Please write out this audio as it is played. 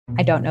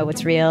I don't know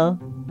what's real.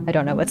 I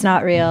don't know what's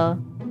not real.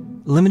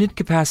 Limited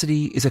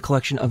Capacity is a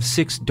collection of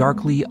 6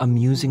 darkly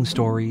amusing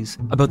stories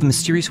about the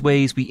mysterious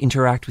ways we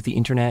interact with the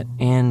internet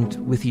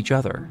and with each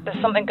other.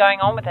 There's something going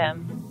on with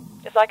him.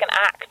 It's like an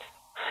act.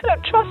 I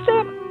don't trust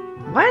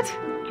him. What?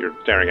 You're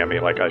staring at me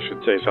like I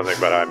should say something,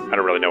 but I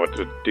don't really know what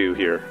to do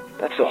here.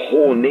 That's the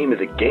whole name of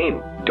the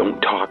game.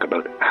 Don't talk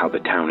about how the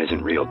town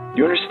isn't real.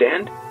 You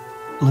understand?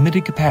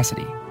 Limited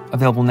Capacity,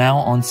 available now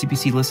on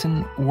CBC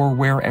Listen or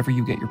wherever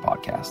you get your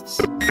podcasts.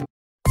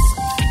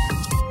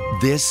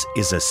 This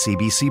is a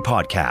CBC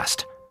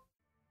podcast.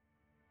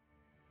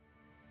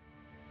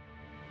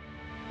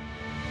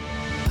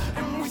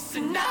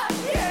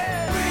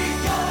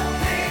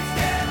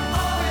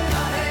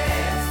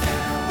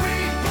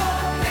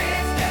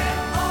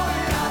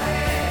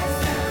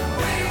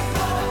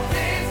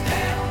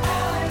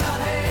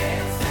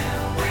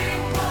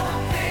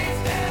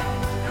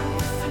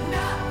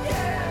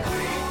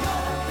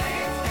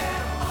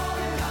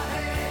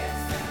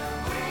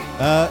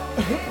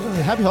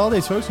 Happy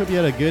holidays, folks. Hope you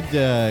had a good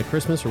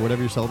Christmas or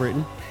whatever you're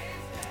celebrating.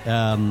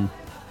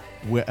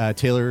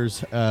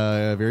 Taylor's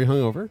very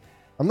hungover.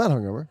 I'm not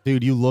hungover.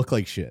 Dude, you look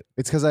like shit.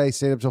 It's because I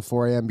stayed up till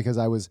 4 a.m. because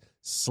I was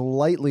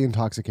slightly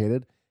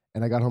intoxicated,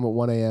 and I got home at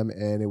 1 a.m.,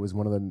 and it was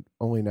one of the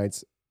only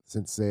nights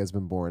since Zaya's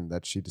been born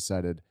that she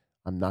decided,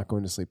 I'm not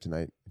going to sleep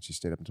tonight. And she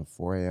stayed up until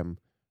 4 a.m.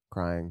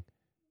 crying.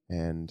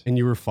 And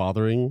you were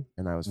fathering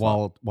and I was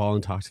while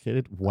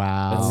intoxicated?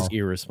 Wow. That's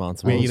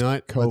irresponsible. Wait, you know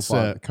what?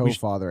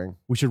 Co-fathering.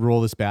 We should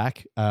roll this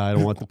back. I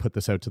don't want to put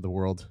this out to the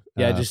world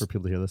just for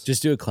people to hear this.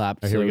 Just do a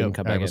clap. Here we go. Can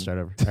come All right, back we'll in. start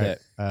over.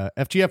 All right.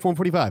 FGF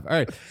 145. All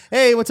right.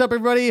 Hey, what's up,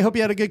 everybody? Hope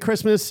you had a good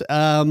Christmas.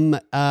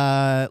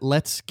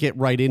 Let's get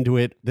right into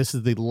it. This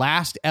is the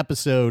last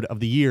episode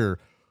of the year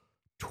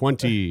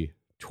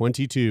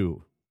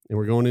 2022. And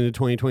we're going into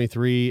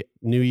 2023.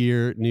 New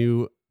year,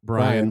 new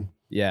Brian.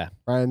 Yeah.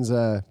 Brian's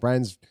doing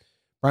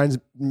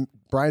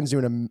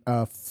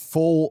a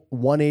full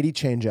 180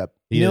 change up.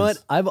 You know what?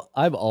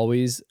 I've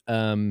always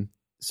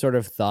sort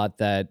of thought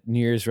that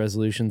New Year's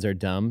resolutions are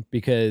dumb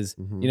because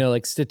you know,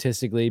 like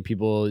statistically,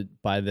 people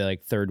by the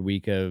like third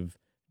week of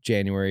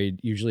January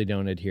usually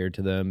don't adhere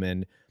to them,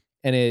 and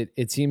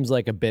it seems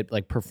like a bit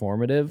like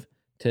performative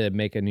to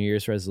make a New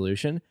Year's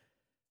resolution.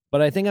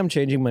 But I think I'm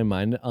changing my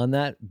mind on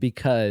that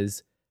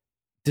because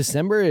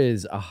December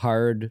is a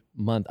hard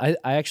month. I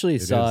actually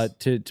saw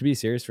to be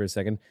serious for a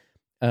second.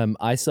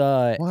 I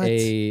saw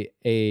a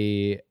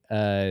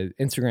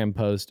Instagram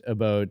post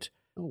about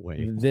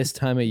this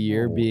time of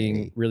year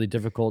being really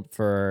difficult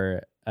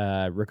for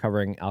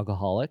recovering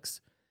alcoholics.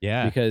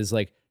 Yeah, because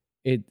like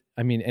it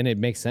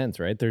makes sense,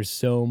 right? There's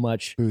so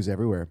much booze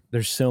everywhere.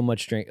 There's so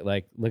much drink.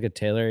 Like, look at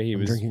Taylor. He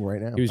was drinking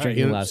right now. He was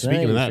drinking last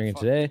night. He was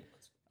drinking today.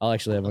 I'll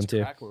actually have one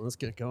too. Let's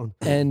get going.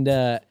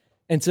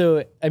 And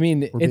so, I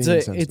mean,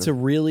 it's a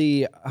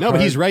really hard... No, but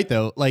he's right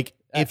though. Like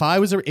if I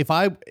was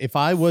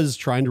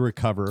trying to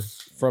recover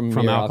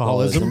from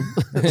alcoholism,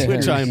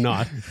 which I am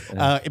not,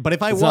 but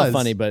if I was, not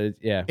funny, but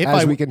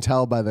yeah, we can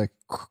tell by the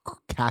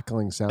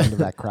cackling sound of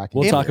that cracking.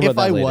 We'll talk about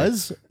that later. If I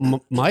was,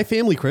 my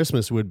family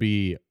Christmas would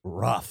be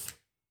rough.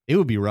 It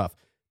would be rough.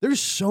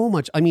 There's so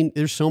much. I mean,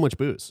 there's so much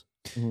booze.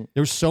 Mm-hmm.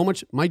 There's so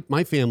much.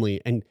 My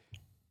family and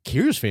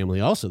Kira's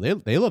family also.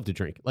 They love to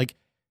drink. Like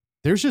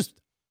there's just.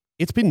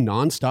 It's been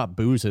nonstop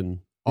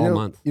boozing all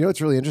month. You know what's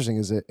really interesting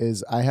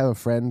is I have a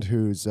friend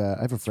whose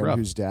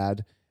whose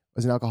dad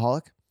was an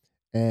alcoholic,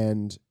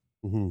 and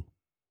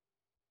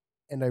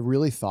I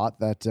really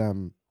thought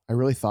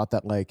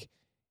that like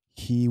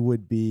he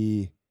would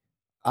be.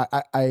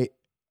 I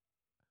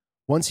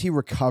once he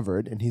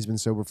recovered and he's been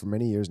sober for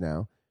many years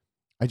now.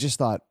 I just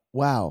thought,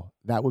 wow,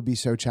 that would be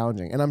so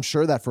challenging, and I'm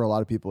sure that for a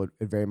lot of people it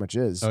very much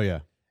is. Oh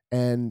yeah,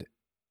 and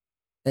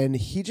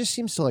he just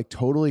seems to like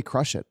totally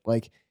crush it,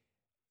 like.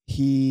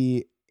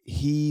 He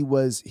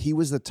was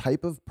the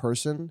type of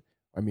person.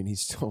 I mean, he's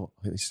still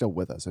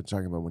with us. I'm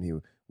talking about when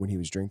he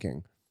was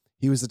drinking.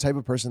 He was the type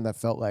of person that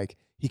felt like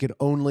he could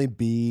only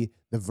be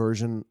the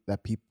version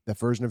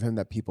of him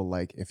that people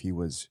like if he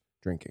was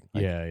drinking.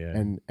 Like, yeah.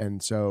 And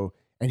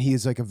he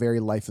is like a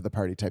very life of the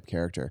party type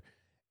character.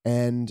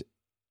 And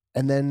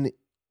then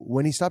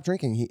when he stopped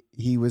drinking,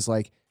 he was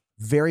like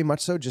very much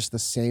so just the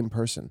same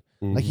person.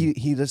 Mm-hmm. Like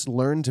he just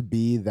learned to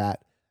be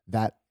that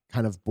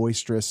kind of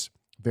boisterous,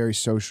 very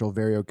social,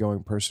 very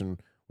outgoing person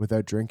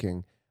without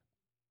drinking.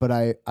 But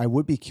I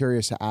would be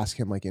curious to ask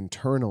him like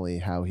internally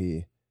how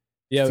he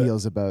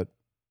feels about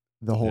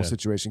the whole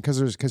situation.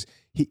 Because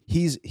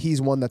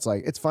he's one that's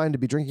like, it's fine to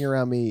be drinking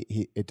around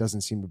me. It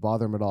doesn't seem to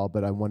bother him at all,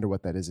 but I wonder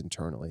what that is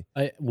internally.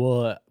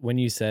 When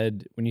you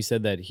said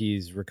that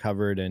he's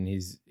recovered and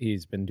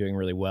he's been doing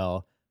really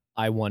well,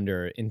 I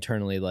wonder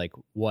internally like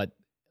what,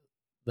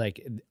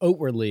 like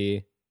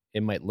outwardly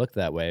it might look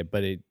that way,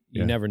 but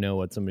you never know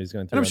what somebody's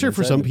going through. And I'm sure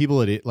for some people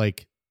it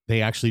like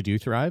they actually do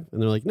thrive,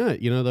 and they're like, no,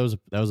 that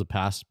was a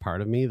past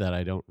part of me that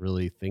I don't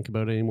really think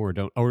about anymore,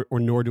 or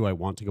nor do I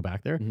want to go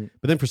back there. Mm-hmm.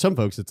 But then for some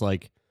folks, it's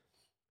like,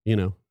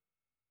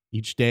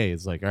 each day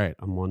is like, all right,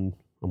 I'm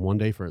I'm one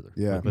day further.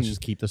 Yeah. Like, let's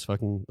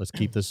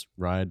keep this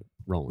ride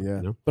rolling. Yeah.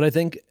 You know? But I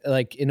think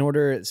like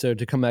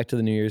to come back to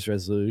the New Year's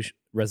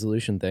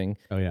resolution thing,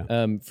 Oh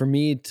yeah. for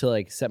me to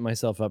like set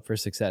myself up for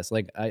success,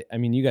 like I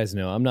mean, you guys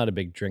know I'm not a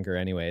big drinker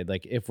anyway.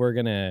 Like if we're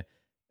gonna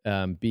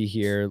be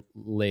here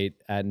late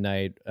at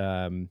night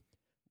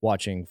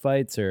watching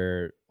fights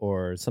or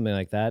something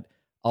like that,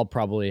 I'll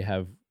probably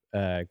have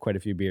quite a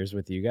few beers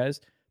with you guys.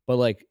 But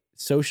like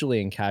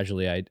socially and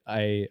casually,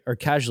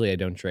 I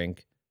don't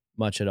drink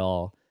much at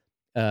all,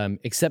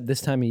 except this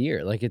time of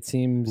year. Like it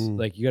seems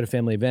like you go to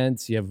family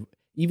events, you have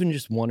even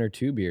just 1 or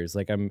 2 beers.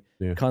 Like I'm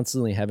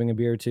constantly having a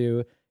beer or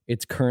two.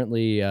 It's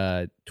currently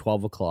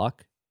 12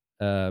 o'clock.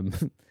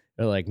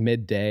 Or like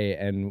midday,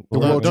 and The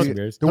World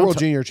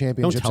Junior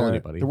Championships. tell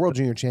anybody. The World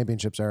Junior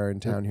Championships are in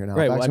town here now.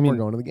 Right, Well, well, I mean, we're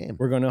going to the game.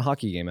 We're going to a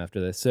hockey game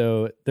after this.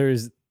 So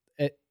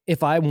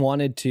if I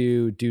wanted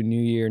to do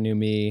New Year, New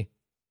Me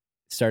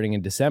starting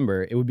in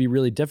December, it would be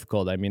really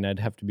difficult. I mean, I'd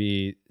have to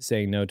be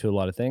saying no to a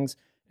lot of things.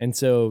 And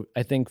so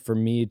I think for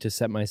me to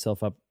set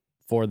myself up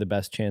for the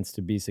best chance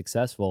to be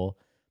successful,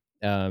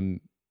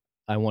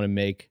 I want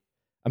to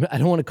I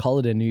don't want to call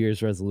it a New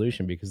Year's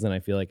resolution because then I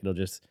feel like it'll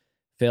just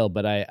fail.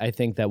 But I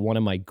think that one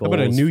of my goals. How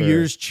about a New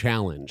Year's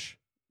challenge?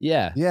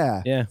 Yeah.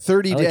 Yeah.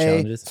 30 30-day,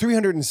 challenges.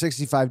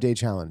 365-day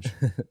challenge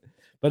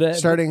But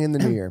starting in the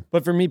new year.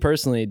 But for me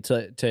personally,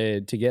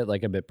 to get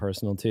like a bit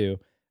personal too,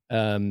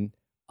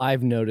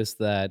 I've noticed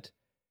that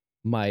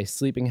my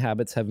sleeping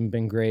habits haven't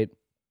been great.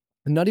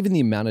 Not even the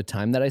amount of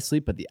time that I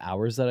sleep, but the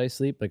hours that I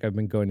sleep. Like I've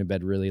been going to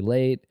bed really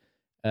late.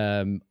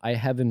 I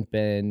haven't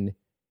been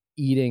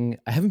eating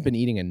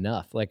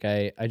enough. Like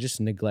I just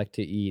neglect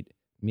to eat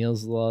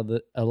meals a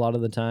lot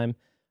of the time.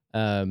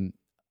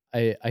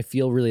 I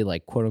feel really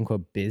like quote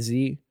unquote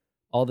busy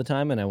all the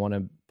time, and I want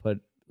to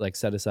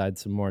set aside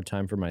some more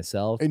time for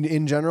myself.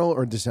 In general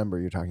or December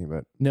you're talking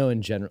about? No,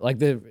 in general. Like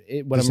when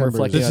December, I'm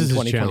reflecting this on is his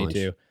 2022.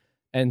 challenge.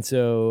 And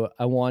so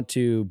I want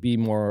to be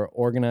more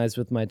organized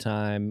with my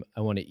time.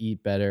 I want to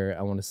eat better.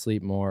 I want to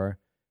sleep more.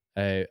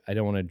 I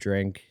don't want to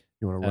drink.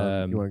 You want to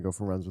run? You want to go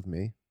for runs with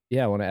me?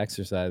 Yeah, I want to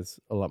exercise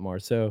a lot more.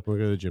 So We'll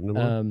go to the gym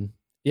tomorrow.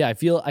 yeah, I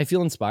feel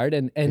inspired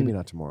and Maybe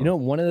not tomorrow. you know,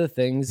 one of the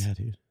things Yeah,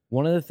 dude.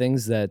 One of the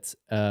things that's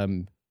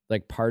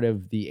like part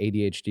of the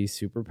ADHD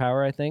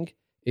superpower, I think,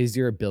 is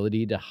your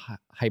ability to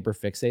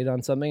hyperfixate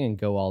on something and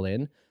go all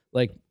in.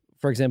 Like,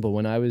 for example,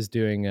 when I was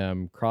doing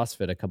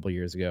CrossFit a couple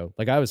years ago,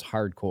 like I was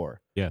hardcore.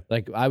 Yeah.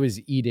 Like I was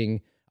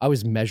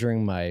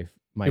measuring my It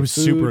was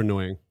food, super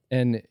annoying.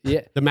 And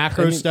yeah, The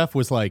macro I mean- stuff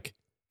was like,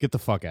 get the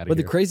fuck out of but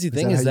here. the crazy is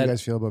thing that is how that you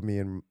guys feel about me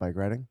and bike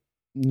riding?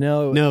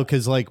 no, No,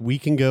 because like we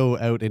can go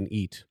out and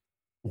eat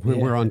when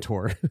Yeah. we're on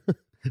tour.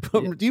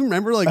 Do you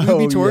remember like we'd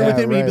be touring with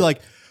yeah, him and he'd be right.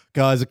 like,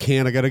 guys, I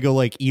gotta go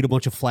like eat a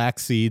bunch of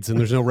flax seeds and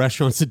there's no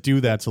restaurants to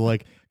do that. So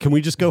like, can we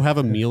just go have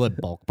a meal at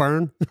Bulk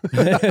Barn?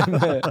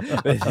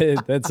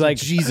 that's like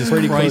Jesus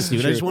pretty close Christ, to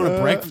dude. I just true. want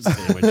a breakfast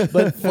sandwich.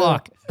 But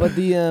fuck. But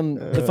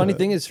the funny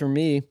thing is for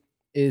me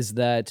is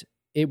that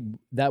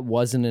that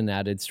wasn't an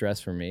added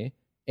stress for me,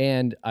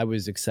 and I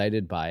was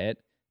excited by it,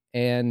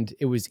 and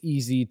it was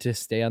easy to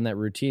stay on that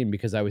routine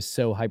because I was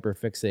so hyper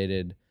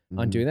fixated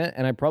on doing that,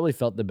 and I probably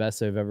felt the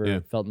best I've ever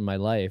felt in my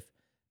life.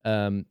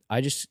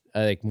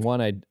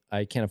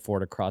 I can't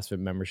afford a CrossFit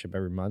membership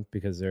every month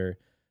because they're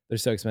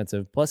so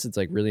expensive. Plus, it's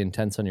like really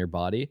intense on your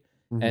body,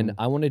 and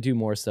I want to do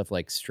more stuff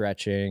like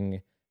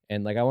stretching.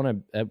 And like I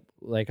want to,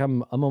 like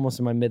I'm almost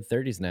in my mid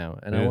 30s now,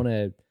 and I want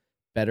to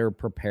better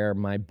prepare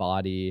my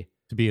body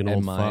To be an and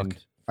old mind.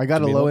 fuck. I got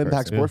to a be an low old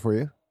impact person. sport for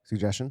you.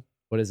 Suggestion: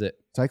 What is it?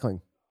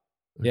 cycling.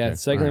 Yeah, Okay.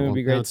 cycling All right, would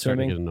be well, now great. it's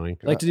starting to Swimming, get annoying.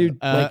 like to do.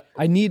 Uh, like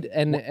I need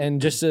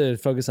and just to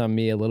focus on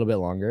me a little bit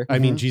longer. I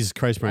mean, Jesus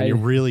Christ, Brian, you're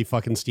really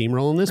fucking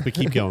steamrolling this, but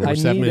keep going. We're I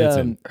 7 need minutes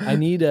in. I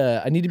need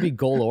to be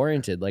goal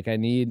oriented. Like I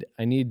need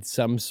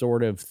some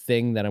sort of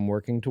thing that I'm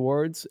working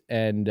towards,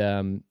 and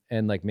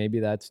like maybe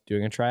that's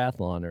doing a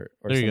triathlon or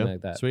There you something go.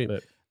 like that. Sweet.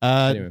 But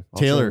Taylor, anyway.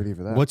 I'll share with you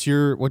for that. what's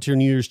your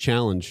New Year's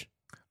challenge?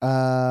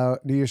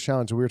 New Year's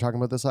challenge. We were talking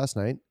about this last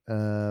night,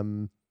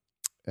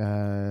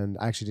 and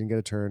I actually didn't get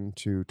a turn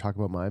to talk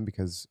about mine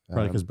because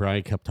Probably because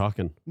Brian kept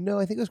talking. no,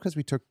 I think it was because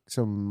we took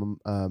some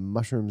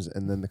mushrooms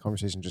and then the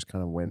conversation just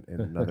kind of went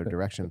in another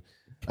direction.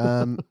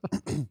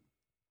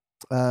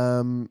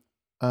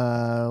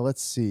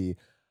 Let's see.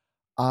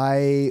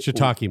 I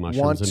Shiitake mushrooms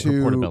want in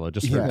to Portobello,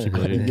 just for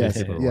people who didn't yes,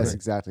 get it. yes,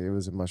 exactly. It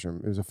was a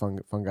mushroom. It was a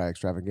fungi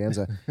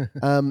extravaganza.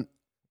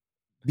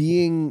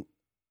 Being,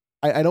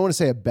 I don't want to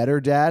say a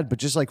better dad, but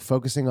just like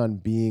focusing on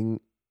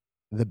being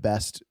the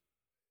best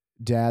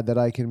dad that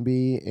I can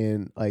be.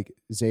 In like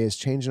Zay is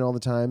changing all the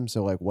time,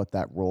 so like what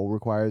that role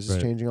requires is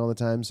Right. changing all the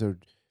time. So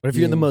What if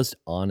you're the being- most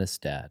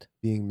honest dad?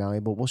 being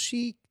malleable. Well,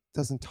 she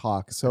doesn't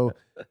talk, so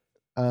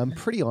I'm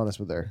pretty honest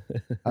with her.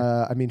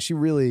 I mean, she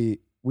really,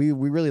 we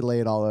really lay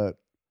it all out.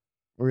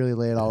 We really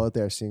lay it all out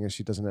there, seeing as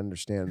she doesn't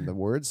understand the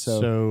words.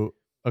 So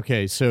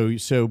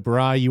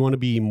Bri, you want to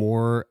be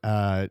more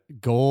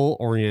goal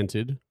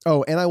oriented.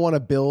 oh, and I want to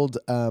build.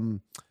 I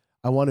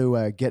want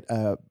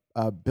to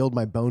build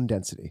my bone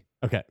density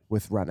Okay.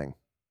 with running.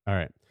 All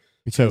right.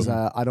 because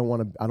So- I don't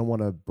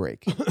want to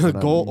break. when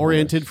I'm Goal in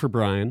oriented work. for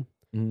Brian.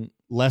 Mhm.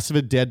 Less of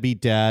a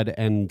deadbeat dad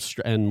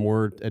and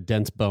more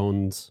dense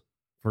bones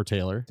for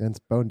Taylor.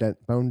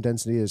 Bone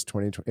density is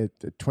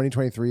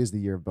 2023 is the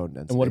year of bone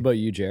density. And what about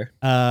you, Jer?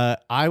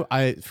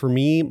 For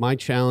me, my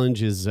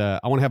challenge is I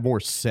want to have more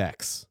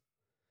sex.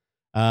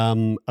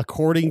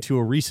 According to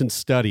a recent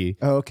study,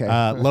 Oh, okay.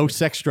 low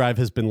sex drive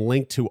has been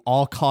linked to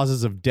all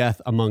causes of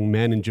death among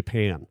men in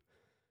Japan.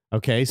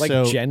 Okay, Like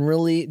so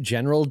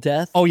general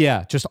death? oh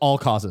yeah, just all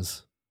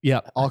causes.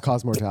 Yeah, all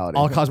cause mortality.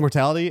 all cause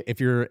mortality. If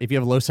you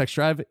have low sex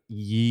drive,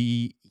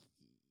 you're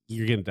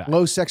gonna die.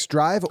 Low sex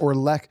drive or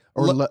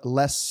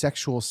less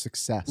sexual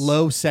success.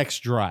 Low sex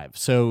drive.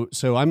 So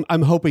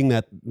I'm hoping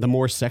that the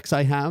more sex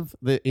I have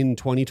in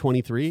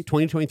 2023 is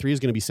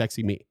going to be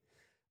sexy me.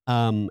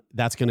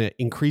 That's going to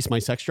increase my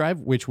sex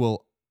drive, which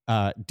will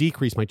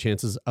decrease my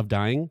chances of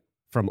dying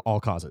from all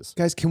causes.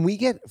 Guys, can we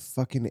get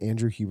fucking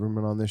Andrew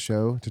Huberman on this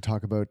show to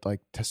talk about like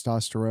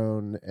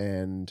testosterone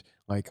and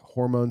like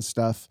hormone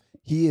stuff?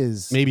 He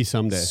is Maybe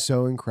someday.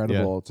 so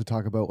incredible to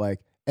talk about like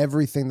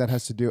everything that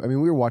has to do. I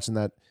mean, we were watching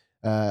that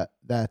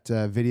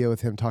video with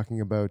him talking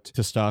about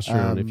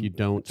Testosterone. If you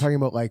don't, talking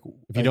about like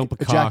don't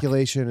cock,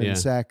 ejaculation and yeah.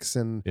 sex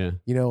and yeah.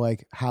 you know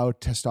like how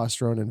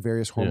testosterone and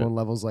various hormone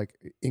levels like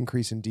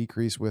increase and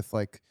decrease with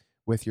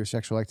your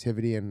sexual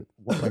activity and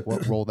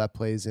what role that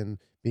plays in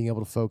being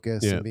able to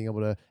focus and being able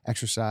to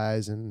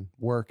exercise and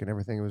work and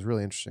everything. It was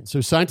really interesting.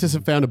 So scientists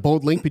have found a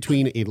bold link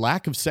between a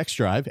lack of sex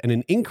drive and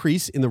an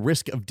increase in the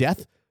risk of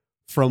death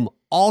from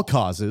all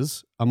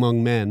causes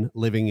among men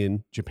living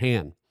in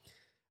Japan.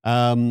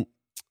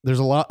 There's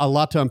a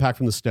lot to unpack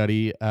from the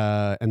study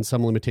and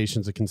some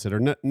limitations to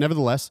consider.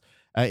 Nevertheless,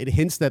 it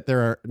hints that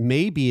there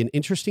may be an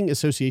interesting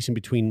association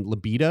between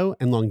libido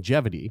and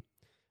longevity,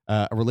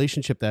 a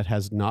relationship that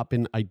has not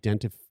been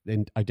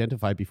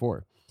identified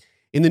before.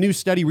 In the new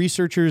study,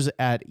 researchers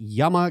at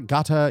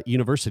Yamagata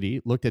University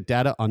looked at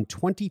data on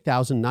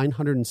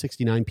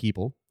 20,969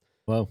 people.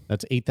 Whoa.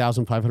 That's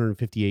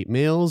 8,558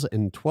 males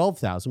and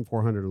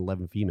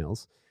 12,411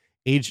 females,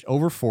 aged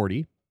over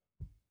 40,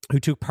 who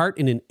took part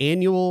in an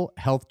annual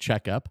health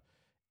checkup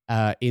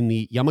in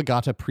the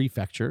Yamagata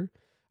Prefecture,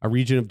 a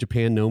region of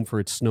Japan known for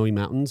its snowy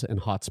mountains and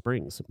hot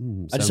springs.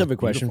 I just have a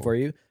question for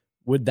you.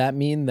 Would that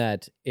mean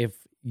that if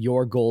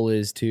your goal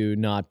is to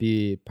not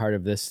be part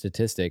of this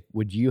statistic,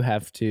 would you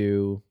have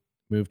to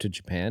move to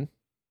Japan,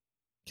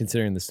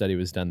 considering the study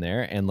was done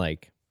there? And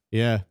like,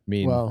 yeah, I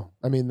mean, Well,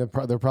 I mean, they're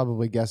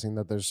probably guessing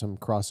that there's some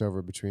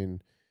crossover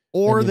between,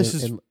 or I mean, this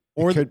is, and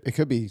or it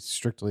could be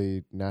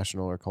strictly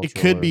national or cultural. it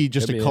could or- be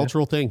just Could a be,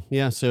 cultural thing.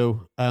 Yeah.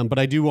 So, but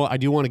I do want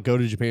to go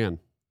to Japan.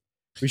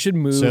 we should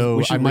move. So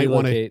we should I might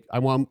want to. relocate.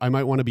 I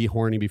might want to be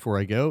horny before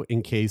I go,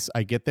 in case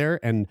I get there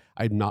and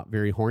I'm not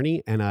very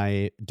horny and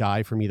I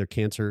die from either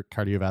cancer,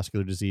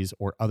 cardiovascular disease,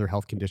 or other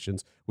health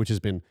conditions, which has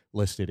been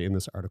listed in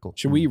this article.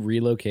 Should we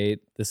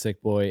relocate the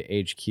Sick Boy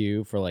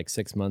HQ for like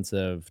 6 months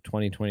of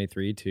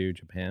 2023 to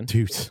Japan?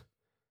 dude?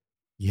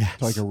 Yeah,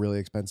 to like a really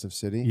expensive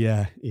city.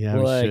 yeah, we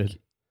Like, should.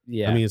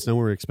 yeah. I mean, it's no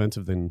more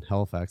expensive than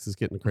Halifax. It's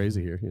getting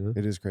crazy here, you know.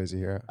 It is crazy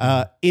here.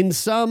 In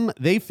some,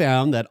 they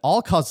found that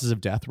all causes of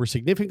death were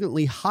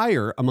significantly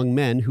higher among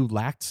men who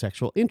lacked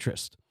sexual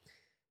interest.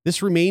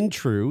 This remained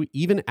true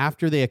even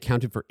after they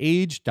accounted for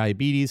age,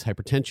 diabetes,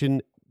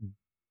 hypertension,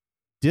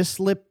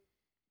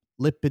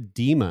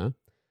 dyslipidemia,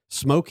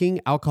 smoking,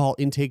 alcohol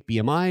intake,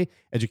 BMI,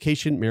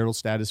 education, marital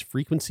status,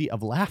 frequency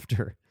of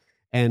laughter,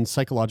 and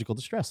psychological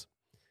distress.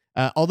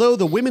 Although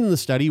the women in the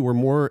study were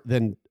more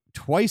than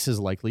twice as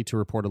likely to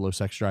report a low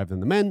sex drive than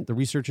the men, the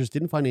researchers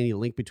didn't find any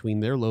link between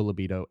their low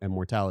libido and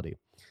mortality.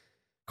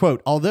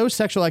 Quote, although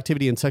sexual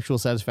activity and sexual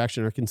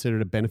satisfaction are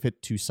considered a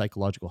benefit to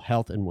psychological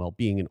health and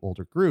well-being in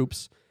older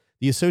groups,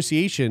 the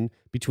association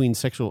between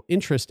sexual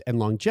interest and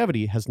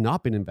longevity has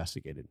not been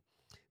investigated.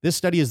 This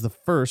study is the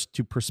first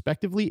to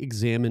prospectively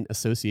examine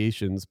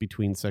associations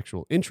between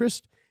sexual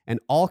interest and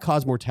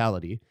all-cause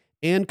mortality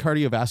and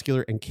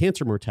cardiovascular and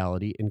cancer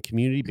mortality in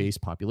community-based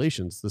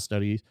populations, the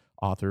study's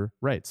author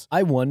writes.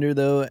 I wonder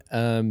though,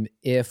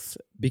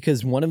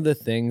 because one of the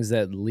things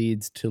that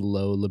leads to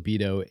low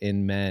libido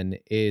in men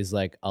is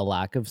like a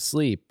lack of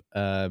sleep,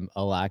 a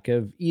lack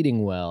of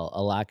eating well,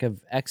 a lack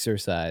of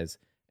exercise.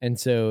 And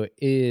so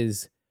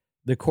is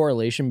the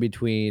correlation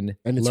between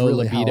and it's low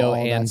really how libido all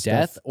and that stuff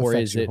death, or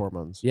affects is your it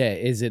hormones? Yeah,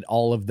 is it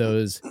all of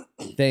those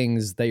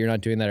things that you're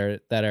not doing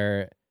that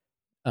are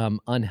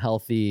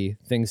unhealthy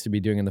things to be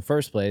doing in the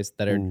first place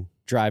that are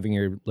driving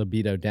your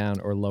libido down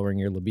or lowering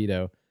your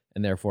libido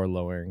and therefore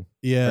lowering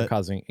or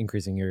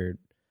increasing your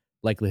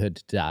likelihood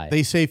to die?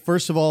 They say,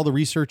 first of all, the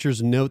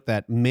researchers note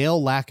that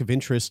male lack of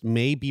interest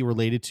may be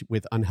related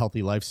with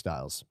unhealthy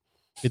lifestyles.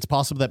 It's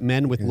possible that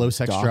men with low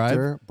sex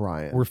drive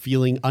Brian. were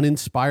feeling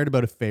uninspired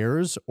about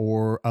affairs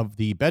or of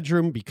the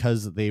bedroom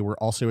because they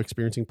were also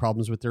experiencing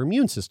problems with their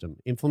immune system,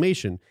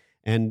 inflammation,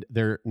 and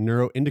their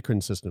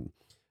neuroendocrine system,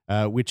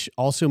 which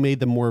also made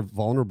them more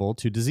vulnerable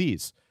to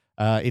disease.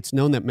 It's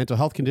known that mental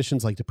health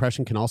conditions like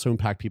depression can also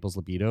impact people's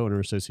libido and are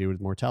associated with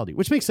mortality,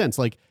 which makes sense.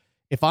 Like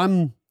if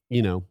I'm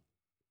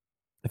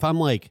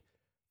like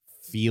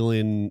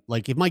feeling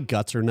like if my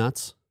guts are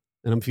nuts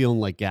and I'm feeling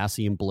like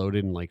gassy and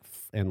bloated and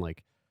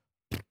like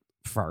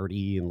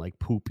farty and like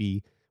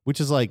poopy, which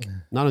is like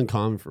not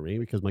uncommon for me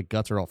because my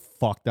guts are all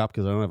fucked up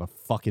because I don't have a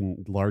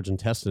fucking large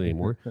intestine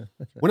anymore.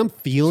 When I'm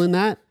feeling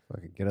that,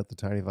 Fucking get out the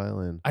tiny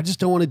violin. I just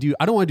don't want to do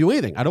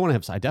anything. I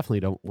definitely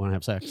don't want to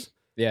have sex.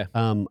 Yeah.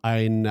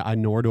 I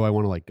nor do I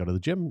want to like go to the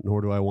gym,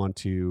 nor do I want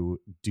to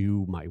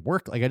do my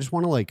work. Like I just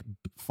want to like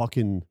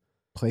fucking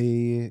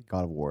Play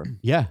God of War.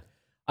 yeah.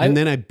 And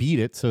then I beat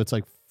it, so it's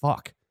like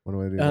fuck. What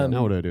do I do? now?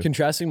 Now what do I do?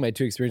 Contrasting my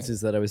two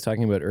experiences that I was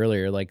talking about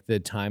earlier, like the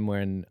time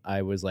when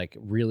I was like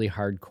really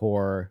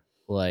hardcore,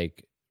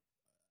 like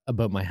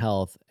about my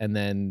health, and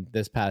then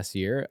this past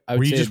year, I would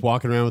Were you say, just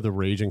walking around with a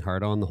raging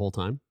heart on the whole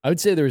time? I would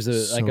say there was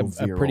So a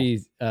virile.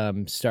 pretty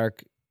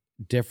stark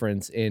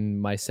difference in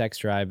my sex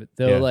drive.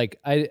 Though, Yeah. like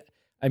I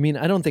mean,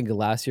 I don't think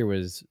last year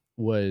was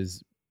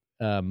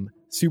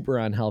super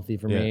unhealthy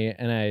for me,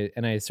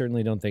 and I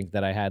certainly don't think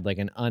that I had like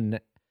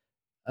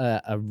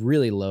a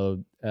really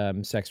low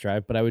sex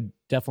drive, but I would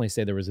definitely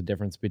say there was a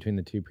difference between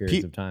the two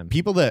periods of time.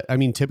 People that, I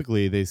mean,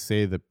 typically they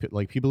say that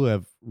like people who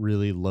have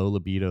really low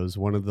libidos,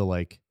 one of the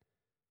like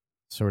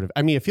sort of,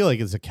 I mean, I feel like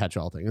it's a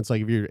catch-all thing. It's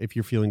like if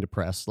you're feeling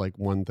depressed, like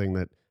one thing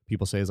that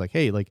people say is like,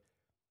 hey, like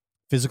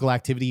physical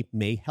activity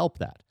may help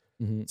that.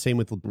 Mhm. Same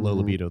with low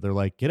libido. They're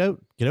like, get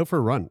out for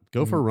a run,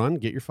 go for a run,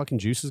 get your fucking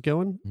juices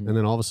going, and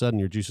then all of a sudden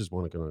your juices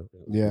want to go.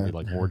 Yeah. Be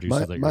like more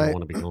juices that you my- don't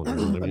want to be going.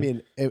 You know what I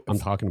mean, I'm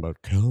talking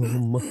about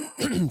come.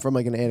 from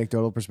like an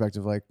anecdotal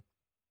perspective, like,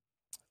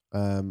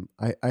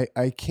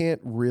 I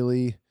can't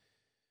really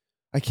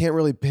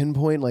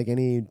pinpoint like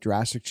any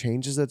drastic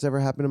changes that's ever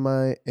happened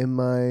in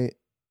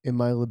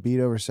my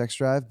libido or sex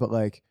drive, but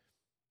like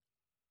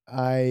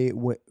I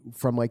went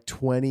from age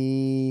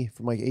 20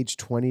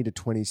 to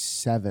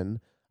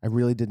 27. I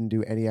really didn't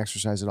do any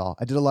exercise at all.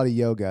 I did a lot of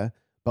yoga,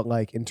 but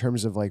like in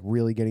terms of like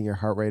really getting your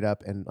heart rate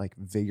up and like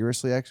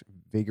vigorously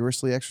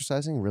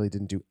exercising, really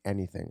didn't do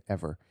anything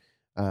ever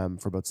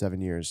for about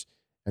 7 years.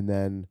 And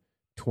then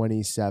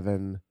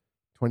 27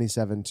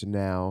 to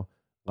now,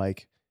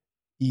 like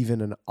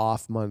even an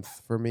off month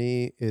for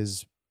me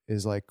is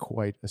like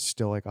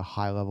still like a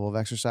high level of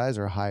exercise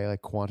or a high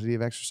like quantity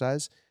of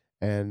exercise.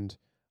 And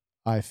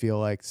I feel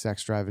like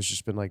sex drive has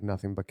just been like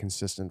nothing but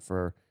consistent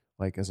for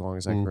like as long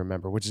as I can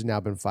remember, which has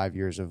now been 5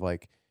 years of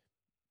like.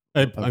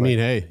 I mean,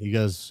 hey, you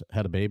guys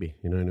had a baby.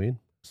 You know what I mean?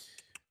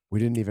 We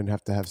didn't even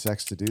have to have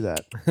sex to do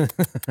that.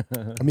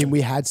 I mean,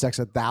 we had sex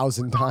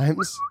 1,000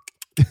 times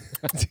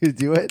to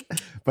do it,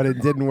 but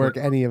it didn't work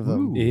any of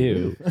them.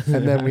 Ew.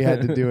 And then we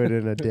had to do it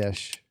in a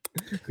dish.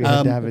 We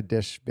had to have a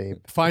dish, babe.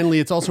 Finally,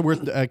 it's also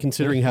worth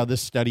considering how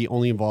this study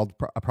only involved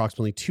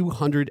approximately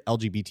 200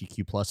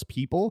 LGBTQ plus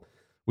people,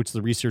 which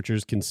the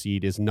researchers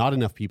concede is not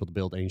enough people to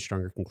build any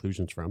stronger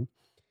conclusions from.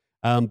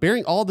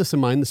 Bearing all this in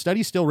mind, the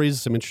study still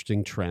raises some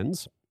interesting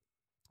trends.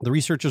 The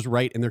researchers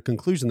write in their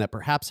conclusion that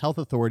perhaps health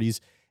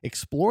authorities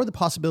explore the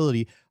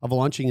possibility of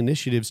launching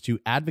initiatives to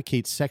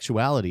advocate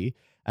sexuality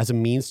as a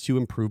means to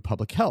improve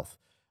public health,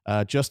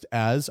 just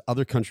as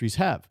other countries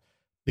have.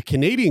 The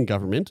Canadian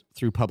government,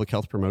 through public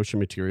health promotion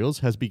materials,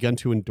 has begun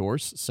to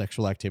endorse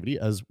sexual activity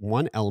as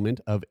one element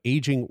of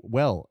aging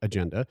well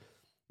agenda.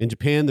 In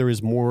Japan, there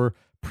is more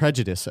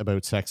prejudice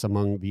about sex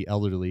among the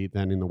elderly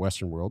than in the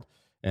Western world.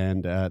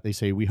 And they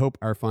say, we hope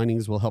our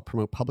findings will help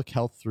promote public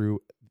health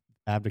through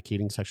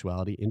advocating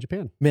sexuality in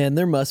Japan. Man,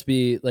 there must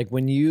be like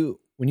when you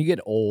get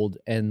old,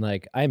 and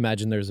like I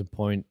imagine there's a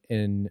point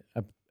in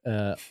a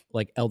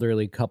like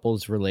elderly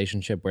couples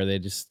relationship where they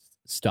just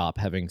stop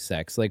having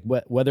sex, like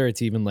whether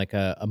it's even like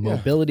a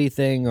mobility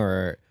thing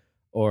or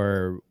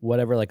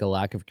whatever, like a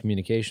lack of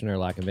communication or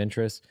lack of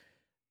interest.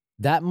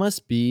 That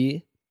must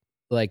be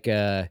like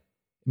it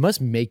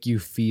must make you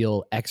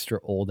feel extra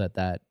old at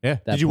that. Yeah.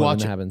 That Did you point when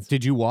watch? that happens.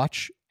 Did you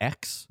watch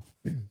X,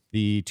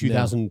 the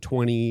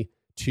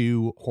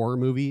 2022 horror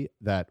movie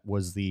that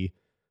was the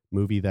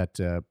movie that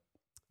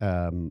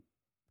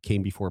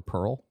came before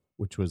Pearl,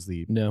 which was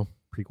the No.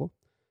 prequel?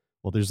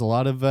 Well, there's a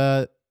lot of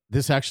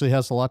this actually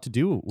has a lot to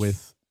do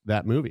with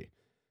that movie.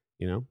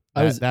 You know,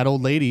 that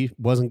old lady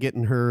wasn't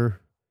getting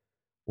her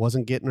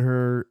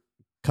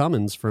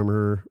Cummins from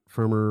her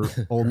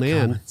old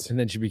man, And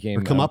then she became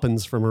or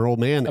comeuppance from her old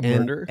man, a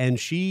murderer? and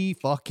she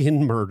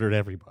fucking murdered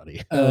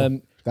everybody.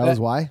 That was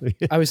why?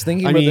 I was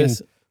thinking I about mean,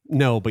 this.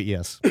 no, but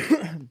yes.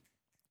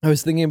 I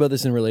was thinking about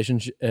this in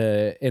relationship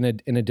in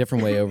a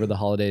different way over the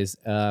holidays.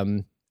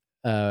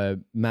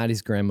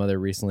 Maddie's grandmother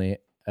recently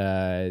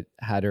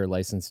had her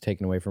license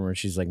taken away from her.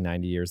 She's like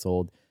 90 years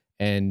old,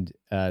 and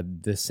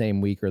the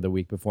same week or the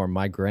week before,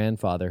 my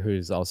grandfather,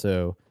 who's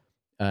also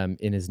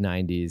in his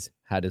 90s,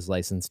 had his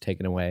license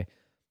taken away.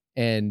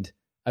 And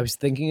I was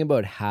thinking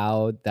about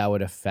how that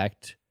would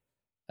affect,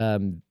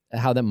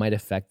 how that might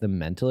affect them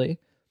mentally.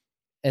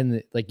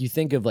 And like you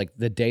think of like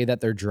the day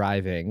that they're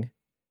driving,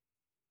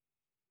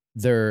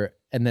 and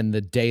then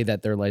the day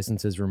that their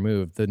license is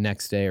removed, the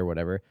next day or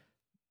whatever,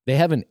 they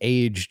haven't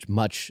aged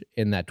much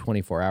in that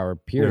 24-hour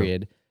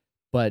period.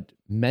 But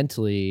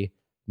mentally,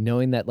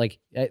 knowing that, like,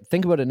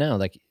 think about it now,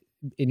 like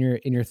in your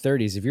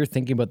 30s, if you're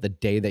thinking about the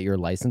day that your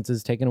license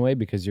is taken away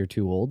because you're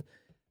too old,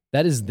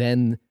 that is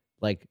then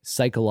like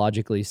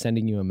psychologically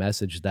sending you a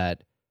message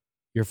that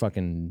you're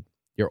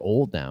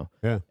old now.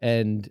 Yeah.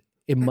 And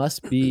it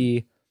must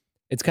be,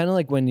 it's kind of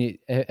like when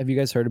have you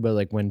guys heard about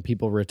like when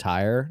people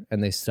retire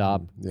and they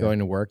stop going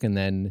to work and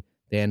then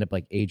they end up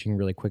like aging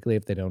really quickly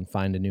if they don't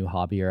find a new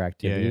hobby or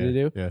activity to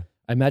do? Yeah.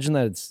 I imagine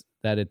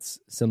that it's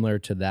similar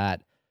to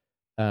that.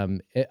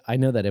 I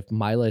know that if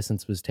my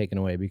license was taken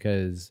away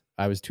because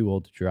I was too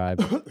old to drive,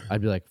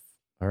 I'd be like,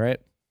 all right.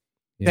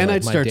 Then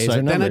I'd start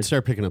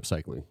picking up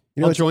cycling.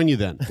 I'll join you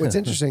then. What's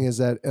interesting is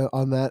that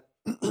on that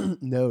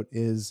note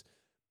is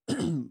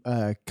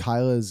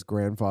Kyla's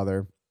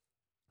grandfather,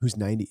 who's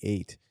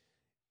 98.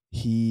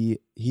 He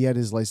had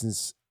his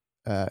license.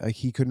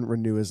 He couldn't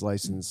renew his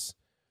license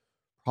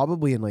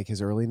probably in like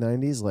his early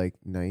 90s, like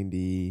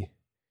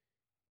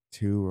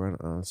 92 or I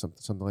don't know,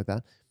 something like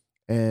that.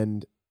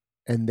 And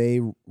they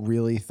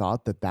really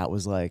thought that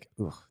was like,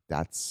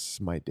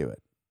 might do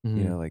it. Mm-hmm.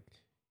 You know, like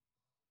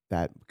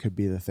that could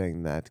be the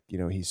thing that, you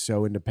know, he's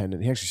so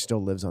independent. He actually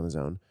still lives on his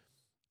own.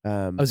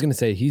 I was going to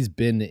say he's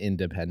been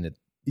independent.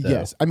 though.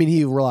 Yes. I mean,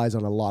 he relies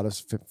on a lot of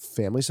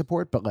family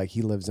support, but like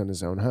he lives in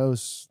his own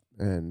house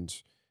and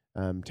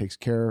takes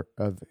care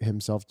of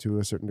himself to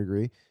a certain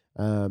degree.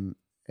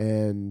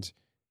 And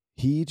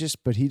he just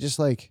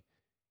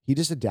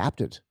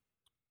adapted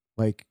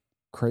like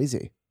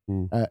crazy.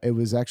 It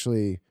was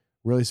actually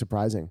really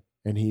surprising.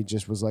 And he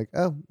just was like,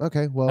 oh,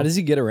 okay, well. How does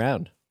he get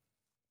around?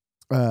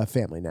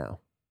 Family now.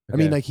 Okay. I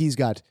mean, like he's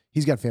got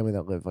family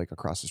that live like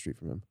across the street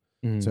from him.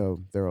 So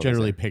they're always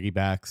Generally there.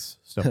 piggybacks,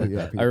 stuff like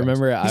that. I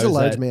remember he's I a was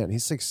large at, man.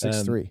 He's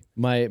 6'3".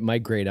 My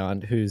great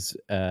aunt who's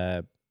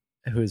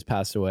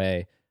passed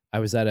away. I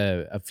was at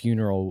a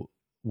funeral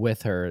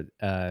with her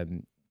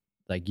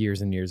like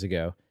years and years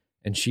ago,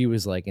 and she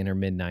was like in her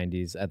mid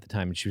 90s at the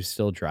time, and she was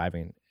still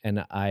driving.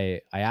 And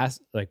I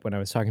asked, like when I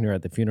was talking to her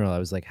at the funeral, I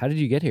was like, "How did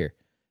you get here?"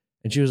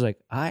 And she was like,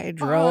 I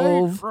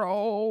drove.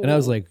 And I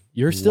was like,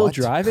 "You're still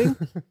driving?"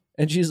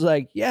 And she's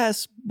like,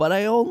 "Yes, but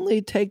I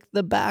only take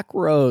the back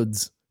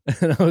roads."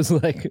 And I was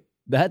like,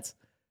 "That's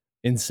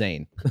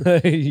insane.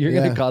 You're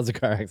going to cause a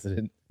car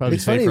accident." Probably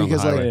it's funny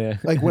because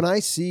like when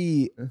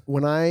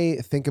I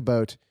think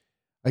about,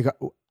 like,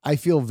 I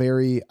feel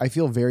very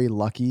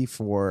lucky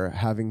for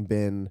having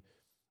been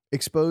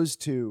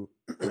exposed to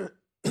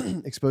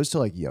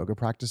like yoga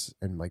practice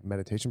and like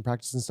meditation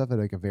practice and stuff at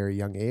like a very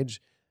young age.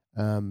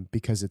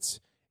 Because it's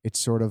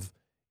sort of,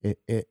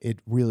 it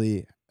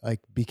really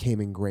like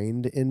became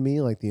ingrained in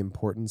me, like the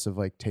importance of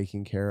like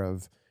taking care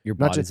of your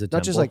body's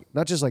not just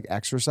like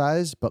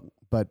exercise, but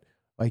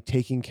like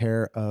taking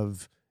care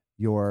of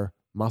your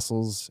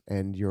muscles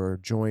and your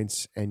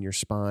joints and your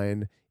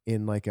spine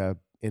in like a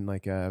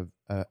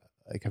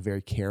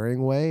very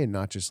caring way, and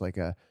not just like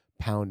a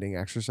pounding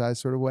exercise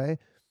sort of way.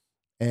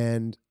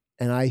 And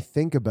I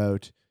think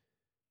about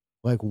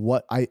like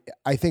what I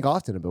think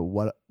often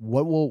about what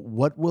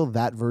will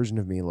that version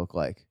of me look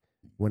like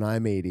when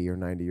I'm 80 or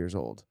 90 years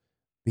old,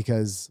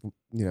 because,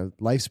 you know,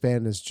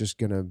 lifespan is just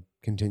going to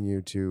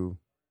continue to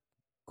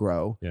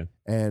grow. Yeah.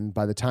 And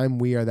by the time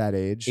we are that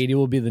age, 80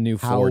 will be the new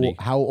 40.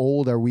 How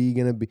old are we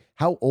going to be?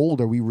 How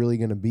old are we really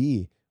going to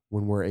be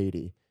when we're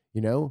 80?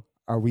 You know,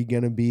 are we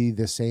going to be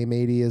the same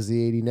 80 as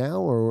the 80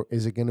 now? Or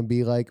is it going to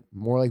be like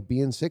more like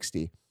being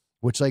 60,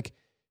 which like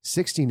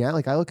 60 now,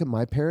 like I look at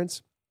my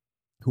parents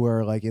who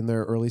are like in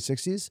their early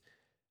 60s,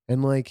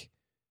 and like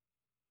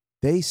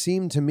they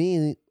seem to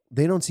me,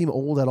 they don't seem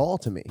old at all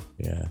to me.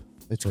 Yeah.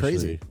 It's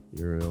crazy.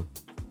 You're real.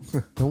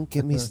 Don't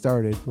get me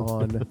started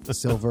on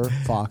Silver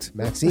Fox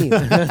Maxine.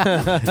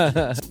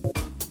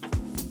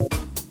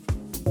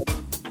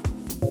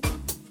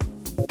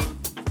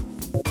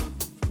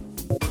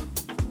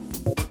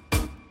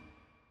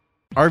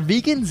 Are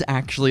vegans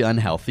actually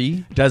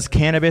unhealthy? Does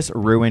cannabis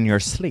ruin your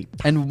sleep?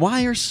 And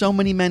why are so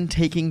many men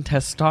taking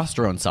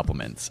testosterone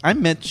supplements?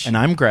 I'm Mitch. And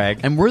I'm Greg.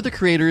 And we're the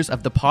creators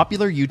of the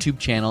popular YouTube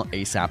channel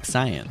ASAP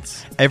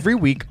Science. Every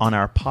week on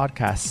our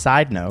podcast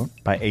Side Note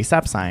by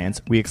ASAP Science,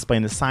 we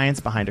explain the science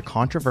behind a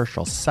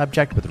controversial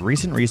subject with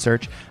recent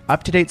research,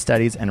 up-to-date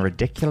studies, and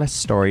ridiculous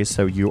stories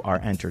so you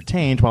are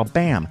entertained while,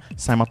 bam,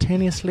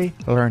 simultaneously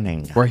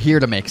learning. We're here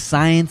to make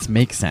science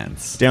make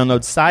sense.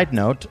 Download Side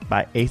Note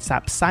by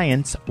ASAP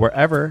Science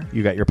wherever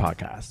you get your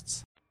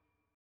podcasts.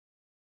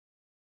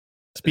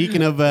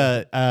 Speaking of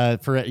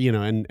for you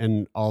know,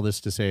 and all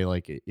this to say,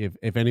 like,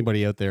 if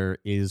anybody out there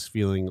is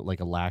feeling like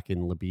a lack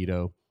in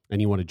libido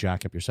and you want to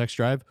jack up your sex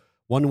drive,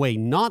 one way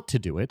not to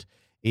do it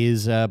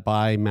is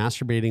by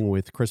masturbating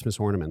with Christmas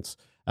ornaments.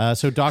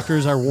 So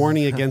doctors are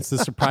warning against the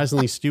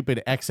surprisingly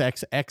stupid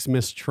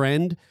XXX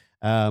trend.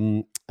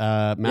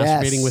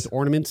 Masturbating with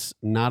ornaments,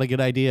 not a good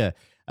idea.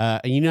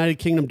 A United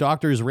Kingdom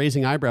doctor is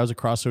raising eyebrows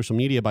across social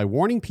media by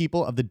warning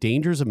people of the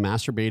dangers of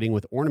masturbating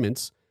with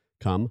ornaments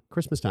come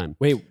Christmas time.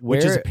 Wait,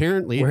 which is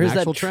apparently an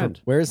actual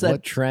trend. Where is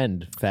that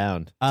trend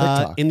found?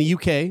 In the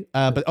UK,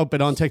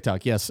 but on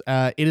TikTok, yes.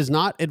 It is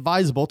not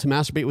advisable to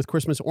masturbate with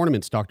Christmas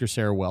ornaments, Dr.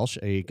 Sarah Welsh,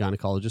 a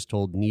gynecologist,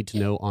 told Need to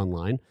Know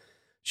Online.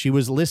 She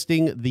was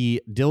listing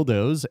the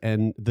dildos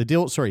and the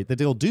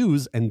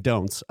dildos and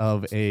don'ts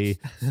of the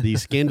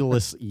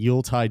scandalous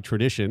Yuletide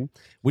tradition,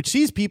 which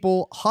sees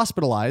people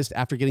hospitalized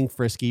after getting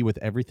frisky with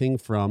everything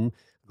from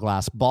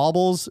glass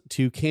baubles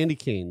to candy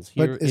canes.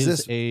 Here But is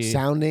this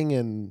sounding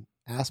and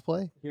ass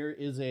play? Here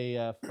is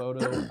a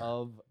photo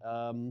of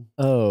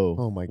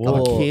Oh my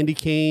God. a candy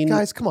cane.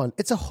 Guys, come on.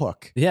 It's a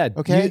hook. Yeah.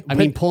 Okay. I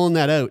mean, pulling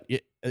that out.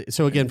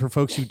 So again, for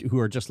folks who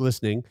are just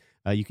listening,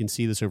 you can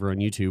see this over on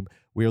YouTube.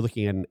 We are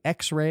looking at an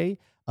X-ray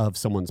of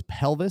someone's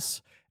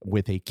pelvis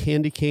with a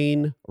candy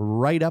cane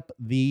right up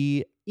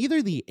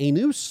either the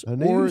anus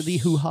or the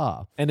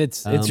hoo-ha. And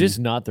it's just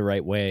not the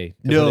right way.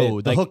 No,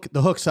 the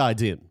hook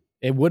side's in.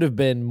 It would have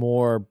been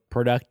more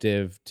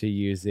productive to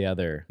use the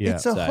other.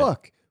 It's a side.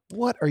 hook.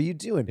 What are you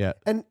doing? Yeah.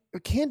 And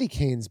candy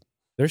canes,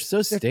 They're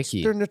so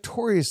sticky. they're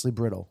notoriously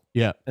brittle.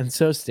 Yeah. And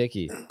so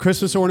sticky.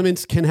 Christmas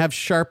ornaments can have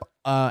sharp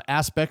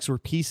aspects or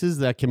pieces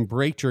that can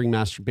break during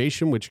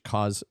masturbation, which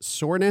cause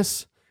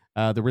soreness,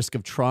 the risk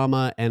of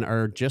trauma, and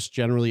are just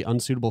generally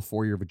unsuitable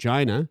for your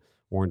vagina,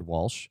 warned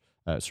Welsh,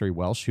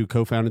 who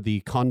co-founded the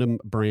condom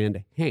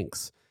brand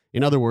Hanks.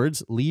 In other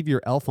words, leave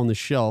your elf on the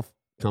shelf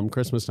come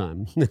Christmas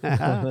time.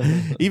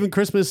 Even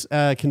Christmas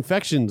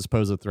confections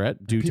pose a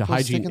threat due to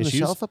hygiene issues. The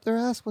shelf up their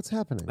ass? What's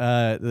happening?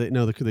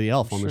 The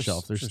elf on the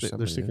shelf. They're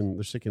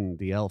somebody sticking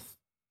the elf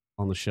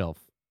on the shelf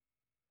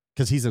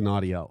because he's a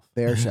naughty elf.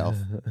 Their shelf.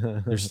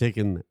 They're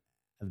sticking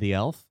the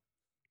elf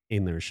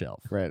in their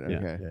shelf. Right.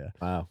 Okay. Yeah.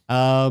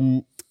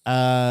 Wow.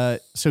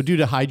 So due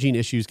to hygiene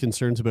issues,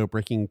 concerns about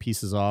breaking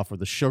pieces off, or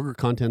the sugar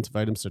contents of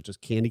items such as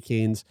candy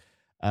canes,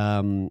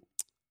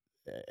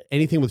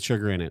 anything with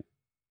sugar in it,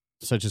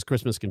 such as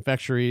Christmas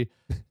confectionery,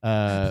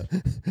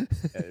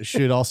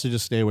 should also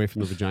just stay away from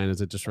the vagina, as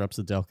it disrupts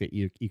the delicate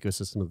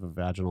ecosystem of the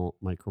vaginal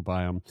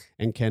microbiome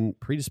and can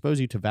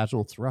predispose you to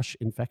vaginal thrush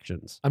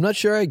infections. I'm not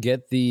sure I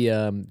get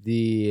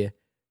the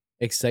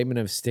excitement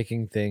of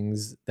sticking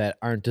things that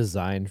aren't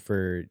designed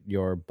for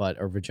your butt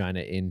or vagina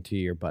into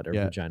your butt or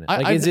vagina.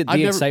 Is it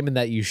the excitement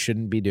that you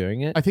shouldn't be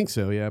doing it? I think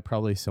so. Yeah,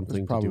 probably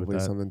something to do with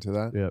that. Something to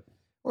that. Yeah,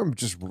 or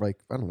just like,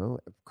 I don't know,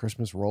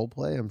 Christmas role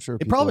play. I'm sure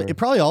it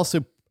probably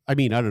also. I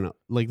mean, I don't know.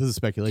 Like, this is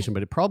speculation,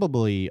 but it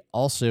probably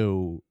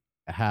also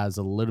has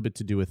a little bit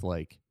to do with,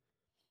 like,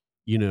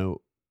 you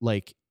know,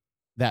 like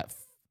that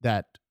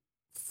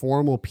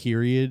formal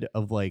period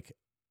of, like,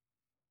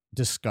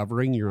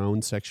 discovering your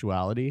own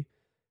sexuality.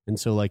 And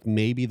so, like,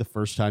 maybe the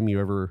first time you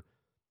ever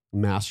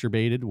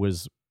masturbated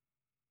was,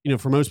 you know,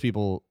 for most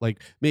people, like,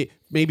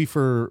 maybe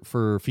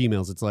for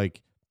females, it's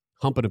like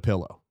humping a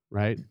pillow,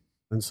 right?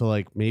 And so,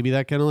 like, maybe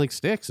that kind of, like,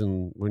 sticks.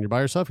 And when you're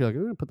by yourself, you're like,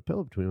 I'm going to put the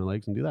pillow between my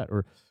legs and do that.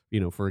 Or, you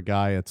know, for a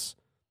guy, it's,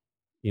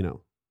 you know,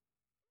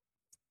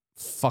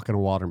 fucking a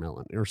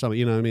watermelon or something.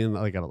 You know what I mean?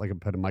 Like I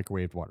put a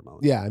microwaved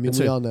watermelon. Yeah, I mean,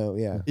 we all know.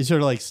 Yeah, you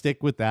sort of like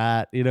stick with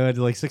that. You know,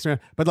 like 6 around.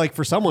 But like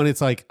for someone,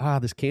 it's like,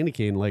 this candy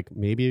cane. Like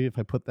maybe if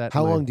I put that.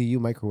 How long do you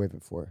microwave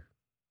it for?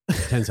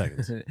 10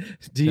 seconds.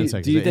 Do you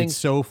think it's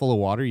so full of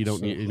water you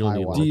don't need? You don't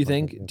need.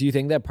 Do you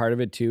think that part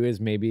of it too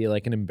is maybe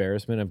like an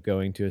embarrassment of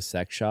going to a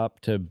sex shop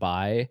to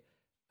buy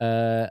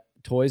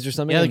toys or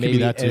something? Yeah, maybe could be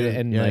that too.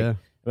 And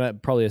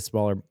probably a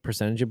smaller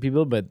percentage of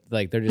people, but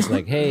like they're just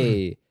like,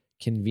 hey,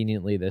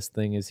 conveniently this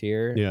thing is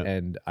here,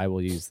 and I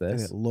will use this.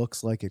 And it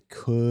looks like it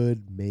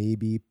could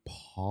maybe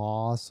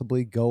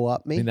possibly go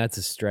up. Maybe. I mean, that's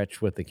a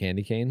stretch with the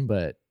candy cane,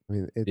 but I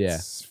mean,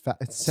 it's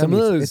some of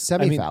those, it's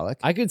semi-phallic.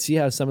 I could see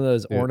how some of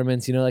those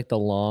ornaments, you know, like the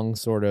long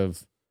sort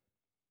of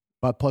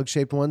butt plug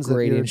shaped ones,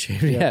 gradient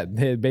shaped. Yeah,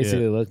 they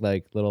basically look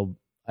like little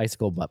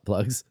icicle butt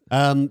plugs. So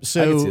I can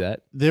see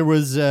that. There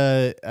was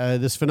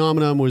this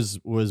phenomenon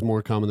was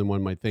more common than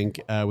one might think,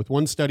 with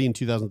one study in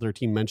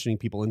 2013 mentioning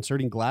people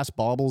inserting glass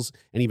baubles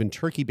and even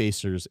turkey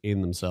basters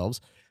in themselves.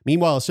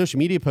 Meanwhile, a social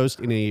media post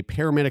in a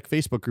paramedic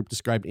Facebook group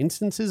described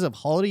instances of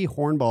holiday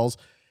hornballs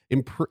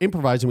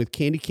improvising with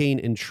candy cane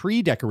and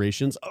tree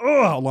decorations,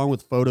 along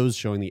with photos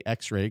showing the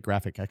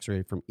graphic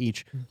X-ray from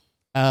each.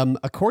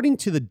 According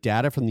to the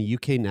data from the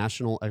UK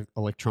National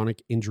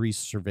Electronic Injury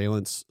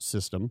Surveillance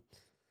System,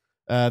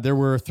 there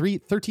were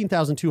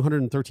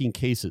 13,213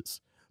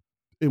 cases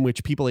in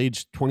which people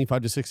aged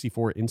 25 to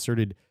 64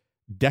 inserted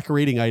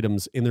decorating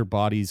items in their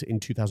bodies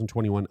in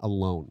 2021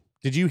 alone.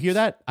 Did you hear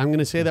that? I'm going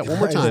to say that one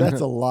more time.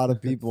 That's a lot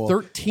of people.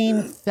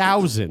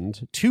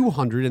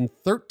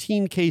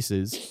 13,213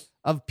 cases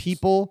of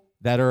people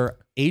that are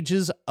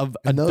ages of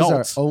and adults.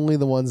 Those are only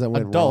the ones that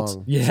went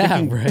wrong.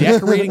 Yeah, right.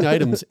 Decorating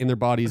items in their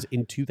bodies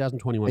in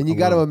 2021. And you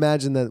got to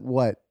imagine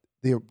that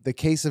the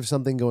case of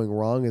something going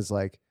wrong is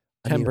like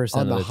 10%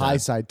 on the high time.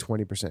 side,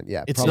 20%.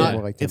 Yeah, it's probably not.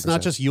 More like 10%. It's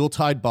not just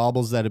Yuletide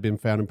baubles that have been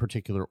found in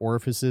particular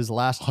orifices.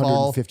 Last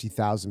fall,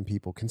 150,000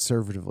 people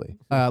conservatively.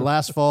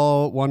 Last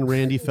fall, one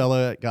Randy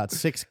fella got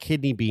 6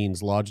 kidney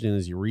beans lodged in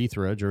his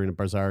urethra during a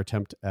bizarre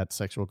attempt at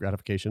sexual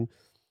gratification,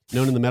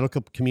 known in the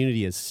medical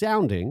community as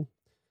sounding.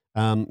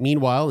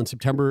 Meanwhile, in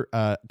September,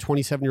 a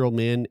 27-year-old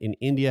man in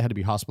India had to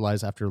be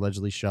hospitalized after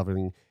allegedly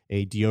shoving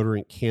a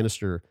deodorant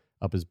canister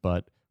up his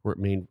butt, where it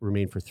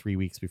remained for 3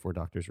 weeks before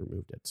doctors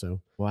removed it.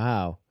 So,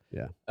 wow.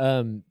 Yeah.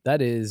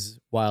 That is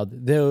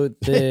wild. Though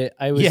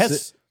I was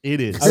Yes, it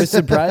is. I was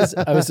surprised.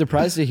 I was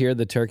surprised to hear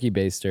the turkey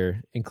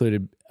baster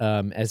included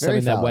as Very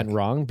something that went phallic.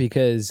 wrong,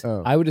 because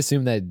I would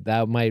assume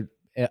that might,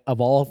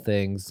 of all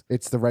things,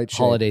 it's the right shape.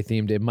 holiday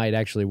themed. It might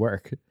actually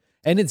work,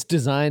 and it's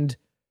designed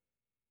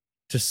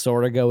to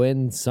sort of go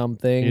in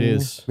something. It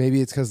is.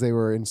 Maybe it's because they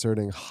were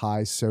inserting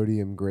high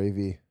sodium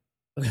gravy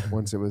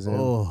once it was in.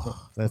 Oh,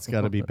 that's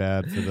got to be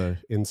bad for the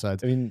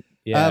insides. I mean,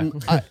 yeah.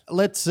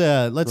 Let's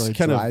Really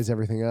kind dries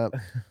everything up.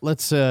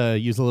 let's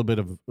use a little bit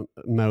of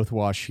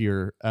mouthwash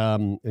here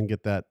and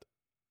get that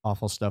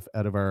awful stuff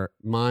out of our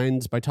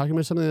minds by talking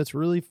about something that's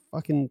really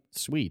fucking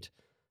sweet.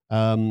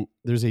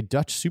 There's a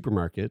Dutch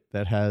supermarket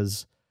that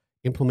has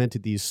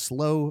implemented these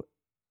slow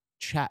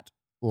chat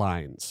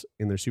lines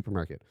in their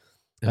supermarket.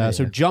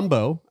 So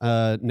Jumbo,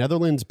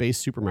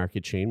 Netherlands-based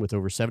supermarket chain with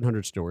over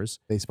 700 stores.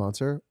 They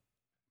sponsor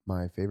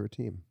my favorite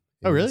team.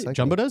 Oh, really?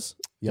 Jumbo does?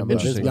 Jumbo.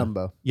 Interesting.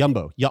 Jumbo.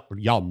 Jumbo.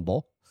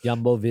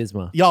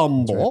 Jumbo-Visma.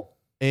 Jumbo,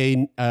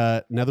 a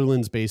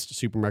Netherlands-based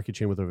supermarket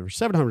chain with over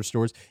 700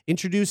 stores,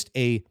 introduced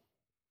a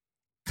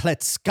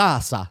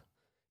Kletskassa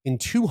in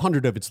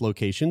 200 of its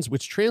locations,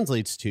 which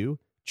translates to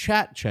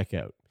chat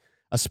checkout,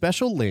 a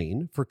special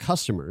lane for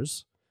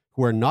customers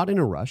who are not in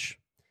a rush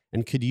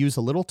and could use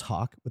a little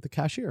talk with the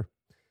cashier.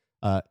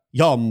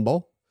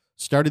 Jumbo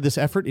started this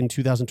effort in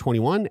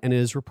 2021 and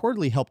has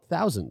reportedly helped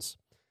thousands.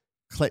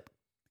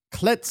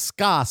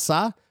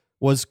 Kletskassa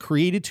was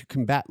created to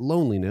combat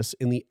loneliness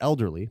in the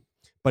elderly,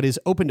 but is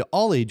open to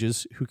all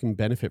ages who can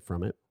benefit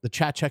from it. The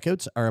chat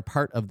checkouts are a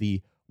part of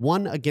the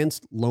One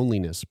Against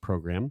Loneliness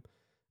program,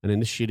 an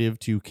initiative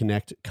to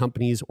connect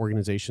companies,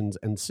 organizations,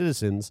 and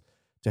citizens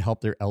to help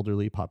their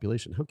elderly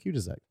population. How cute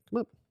is that?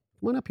 Come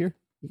on up here.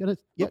 You gotta,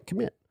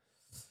 commit.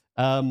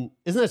 Isn't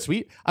that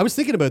sweet? I was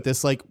thinking about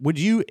this. Like, would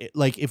you,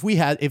 like, if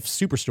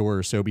Superstore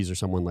or Sobeys or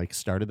someone like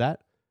started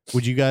that,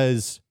 would you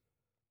guys,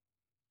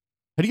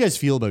 how do you guys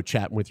feel about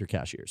chatting with your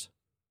cashiers?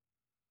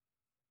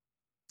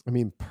 I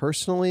mean,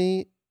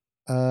 personally,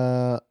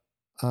 well,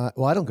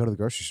 I don't go to the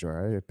grocery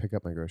store. I pick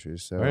up my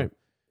groceries. So, All right,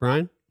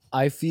 Brian?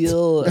 I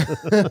feel. I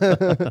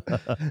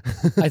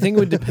think it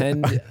would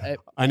depend.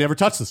 I never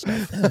touch this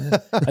stuff.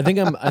 I think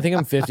I'm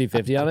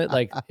 50-50 on it.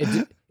 Like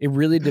it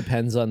really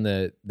depends on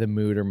the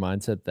mood or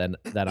mindset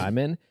that I'm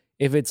in.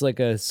 If it's like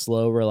a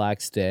slow,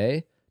 relaxed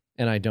day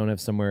and I don't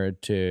have somewhere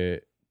to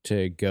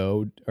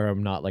go, or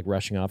I'm not like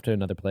rushing off to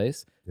another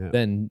place,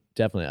 then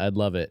definitely I'd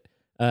love it.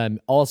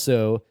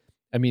 Also,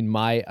 I mean,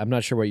 I'm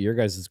not sure what your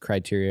guys'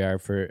 criteria are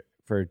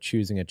for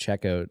choosing a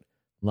checkout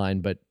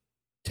line, but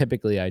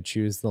typically I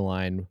choose the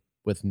line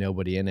with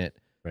nobody in it.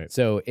 Right.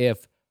 So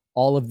if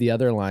all of the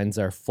other lines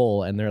are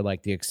full and they're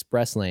like the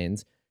express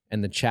lanes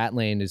and the chat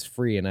lane is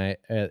free and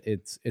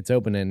it's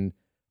open and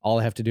all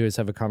I have to do is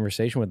have a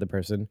conversation with the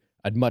person,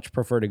 I'd much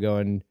prefer to go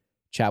and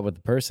chat with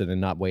the person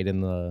and not wait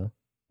in the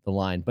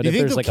line. But if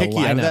there's like a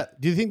line,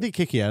 do you think they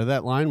kick you out of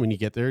that line when you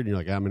get there and you're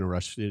like, I'm in a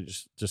rush?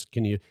 Just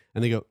can you?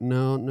 And they go,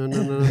 no.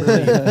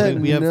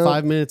 We have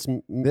 5 minutes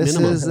minimum. This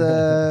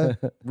is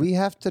we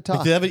have to talk.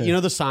 Like, do they have you know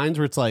the signs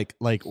where it's like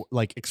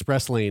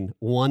express lane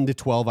 1 to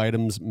 12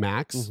 items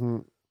max. Mm-hmm.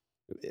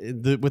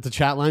 With the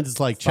chat lines, it's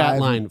like chat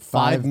line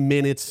 5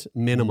 minutes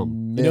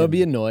minimum. You know, it'd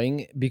be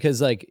annoying because,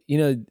 like, you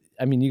know,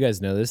 I mean, you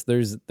guys know this.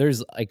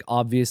 There's like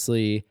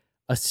obviously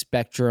a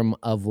spectrum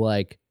of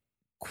like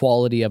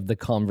quality of the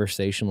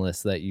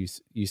conversationalist that you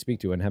speak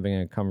to when having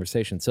a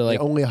conversation. So like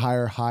they only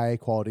hire high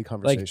quality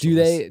conversationalists.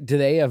 Like do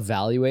they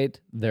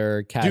evaluate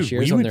their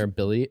cashiers on their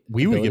ability?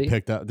 We would get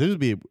picked up. This would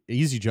be an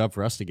easy job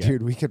for us to get.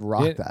 Dude, we could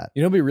rock that.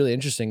 You know, what'd be really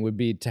interesting would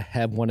be to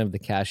have one of the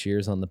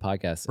cashiers on the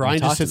podcast. Brian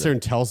just sits there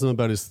and tells them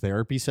about his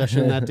therapy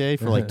session that day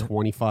for like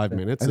 25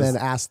 minutes, and then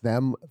ask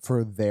them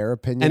for their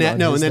opinion.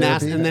 And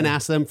then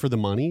ask them for the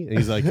money. And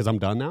he's like, "Because I'm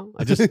done now."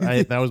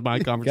 That was my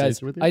conversation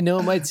Guys, with you. I know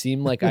it might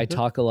seem like I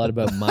talk a lot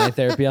about my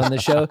therapy on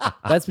the show.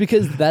 That's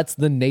because that's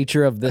the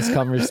nature of this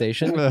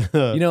conversation.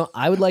 You know,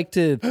 I would like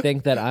to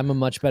think that I'm a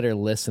much better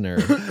listener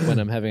when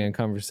I'm having a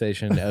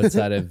conversation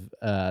outside of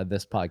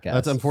this podcast.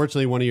 That's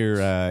unfortunately one of your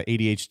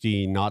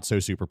ADHD not so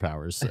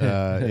superpowers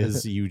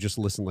is you just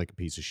listen like a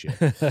piece of shit.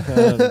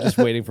 Just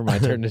waiting for my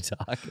turn to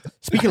talk.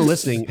 Speaking of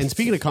listening and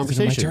speaking of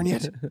conversation, my turn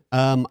yet?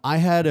 I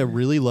had a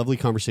really lovely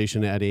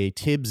conversation at a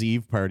Tibbs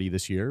Eve party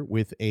this year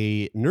with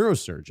a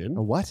neurosurgeon.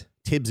 A what?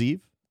 Tibbs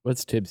Eve.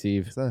 What's Tibbs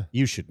Eve?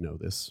 You should know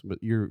this, but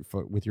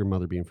with your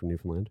mother being from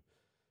Newfoundland.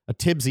 A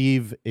Tibbs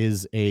Eve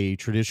is a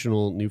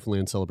traditional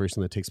Newfoundland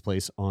celebration that takes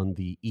place on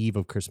the eve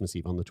of Christmas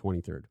Eve, on the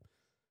 23rd.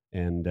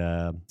 And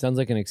sounds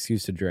like an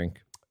excuse to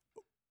drink.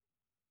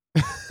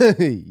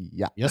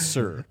 Yeah. Yes,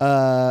 sir.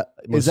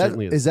 Is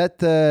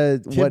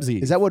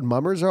that what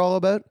mummers are all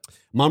about?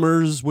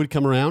 Mummers would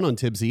come around on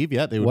Tibbs Eve.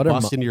 Yeah, they would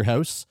bust into your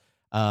house.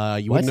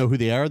 You wouldn't know who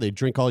they are. They'd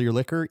drink all your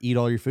liquor, eat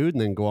all your food,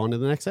 and then go on to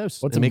the next house.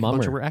 What's and a make mummer? a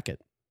bunch of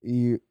racket.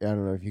 I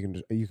don't know if you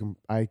can.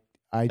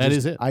 That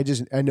is it.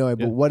 I know it,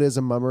 but what is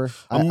a mummer?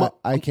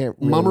 I can't.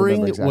 Really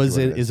mummering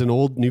exactly is an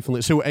old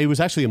Newfoundland. So it was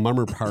actually a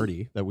mummer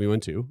party that we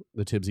went to,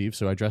 the Tibbs Eve.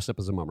 So I dressed up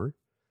as a mummer.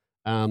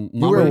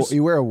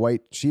 You wear a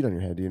white sheet on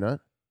your head, do you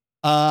not?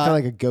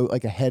 Kind of like a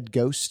like a head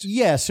ghost.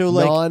 Yeah, so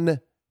like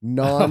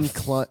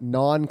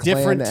non-clan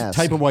different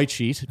type of white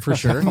sheet for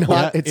sure.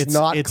 It's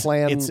not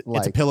clan. It's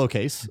a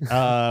pillowcase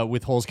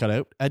with holes cut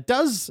out. It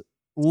does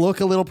look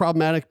a little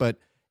problematic, but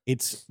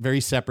it's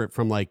very separate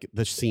from like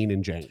the scene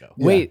in Django.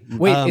 Wait,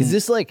 is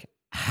this like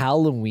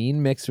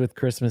Halloween mixed with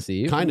Christmas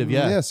Eve? Kind of,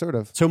 yeah. Yeah, sort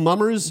of. So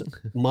mummers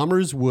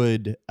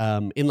would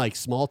in like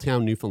small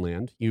town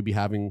Newfoundland, you'd be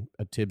having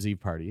a Tibbs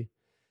Eve party,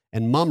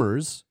 and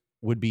mummers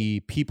would be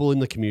people in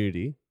the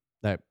community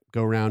that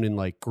go around in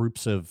like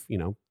groups of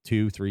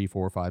 2, 3,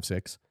 4, 5,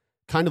 6,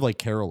 kind of like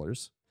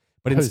carolers.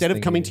 But instead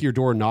of coming to your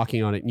door,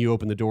 knocking on it, and you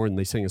open the door and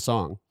they sing a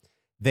song,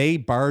 they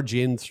barge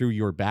in through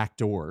your back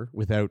door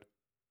without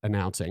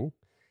announcing,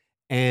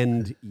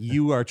 and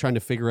you are trying to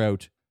figure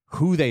out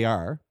who they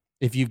are.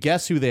 If you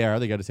guess who they are,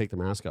 they got to take their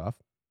mask off.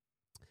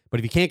 But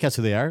if you can't guess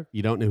who they are,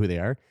 you don't know who they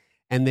are.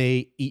 And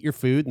they eat your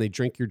food and they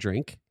drink your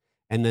drink.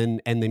 And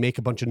they make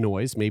a bunch of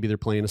noise. Maybe they're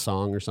playing a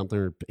song or something,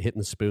 or hitting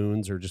the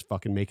spoons, or just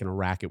fucking making a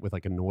racket with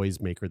like a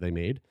noise maker they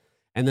made.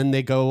 And then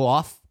they go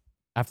off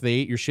after they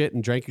ate your shit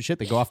and drank your shit.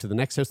 They go off to the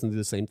next house and do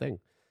the same thing.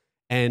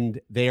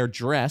 And they are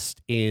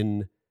dressed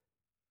in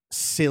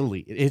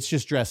silly. It's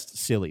just dressed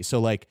silly. So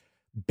like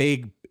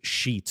big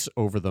sheets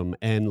over them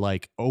and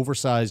like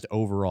oversized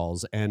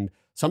overalls and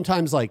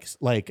sometimes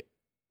like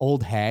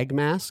old hag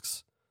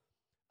masks,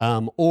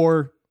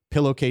 or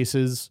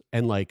pillowcases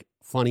and like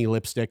funny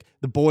lipstick.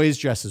 The boys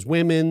dress as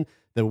women.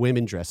 The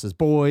women dress as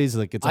boys.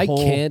 Like it's a whole...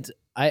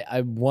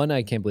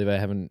 I can't believe I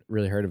haven't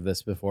really heard of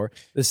this before.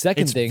 The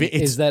second thing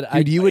is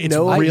that you would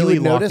really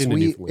notice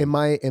into in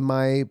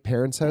my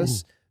parents'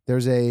 house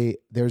there's a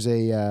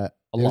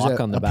lock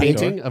on the back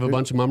painting door of a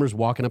bunch of mummers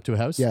walking up to a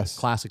house. Yes,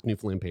 classic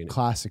Newfoundland painting.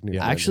 Classic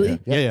Newfoundland. Actually,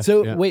 yeah.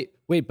 So wait,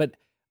 but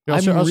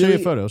I'll show you a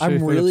photo.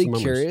 I'm really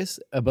curious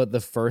about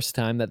the first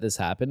time that this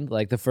happened.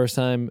 Like the first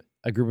time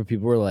a group of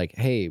people were like,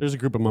 "Hey, there's a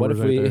group of what mummers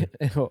if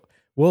right there."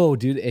 Whoa,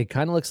 dude! It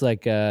kind of looks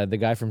like the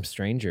guy from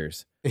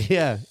Strangers.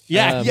 Yeah,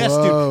 yes,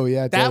 dude. Oh,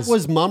 yeah, that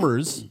was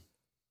mummers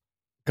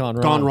gone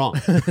wrong.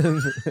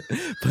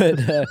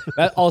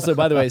 But also,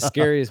 by the way,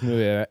 scariest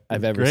movie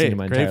I've ever seen in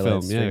my entire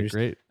life. Yeah,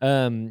 great.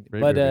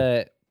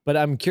 But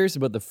I'm curious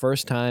about the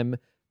first time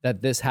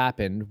that this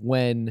happened.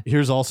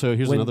 Here's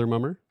another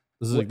mummer.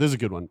 This is a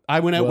good one.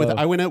 I went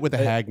out with a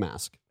hag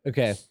mask.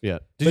 Okay. Yeah.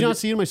 Did you not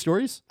see it in my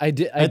stories? I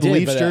did. I had the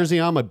Leafs jersey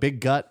on, my big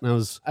gut,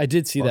 and I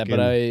did see that, but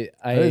I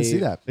didn't see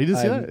that. You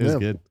didn't see that? It was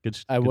good.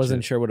 I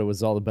wasn't sure what it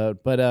was all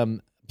about, but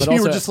you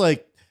also, were just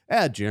like,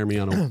 Jeremy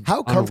on a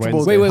how comfortable?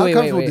 How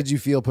comfortable did you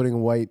feel putting a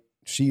white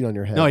sheet on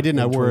your head? No, I didn't.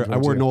 I wore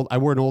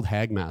an old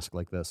hag mask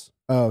like this.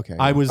 Oh, okay.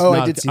 I was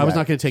not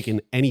going to take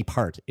in any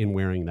part in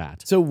wearing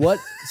that. So what?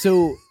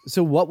 So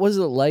what was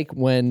it like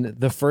when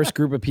the first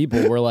group of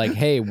people were like,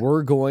 "Hey,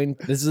 we're going.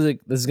 This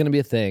is going to be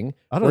a thing.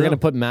 We're going to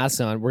put masks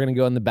on. We're going to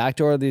go in the back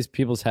door of these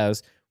people's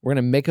house. We're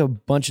going to make a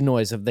bunch of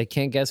noise. If they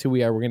can't guess who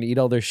we are, we're going to eat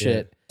all their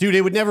shit." Yeah. Dude,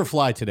 it would never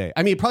fly today.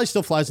 I mean, it probably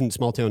still flies in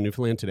small town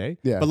Newfoundland today.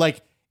 Yeah. But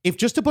like, if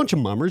just a bunch of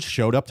mummers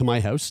showed up to my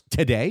house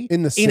today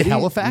in the city?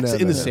 Halifax,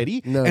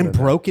 and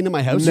broke into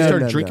my house and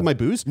started drinking my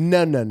booze,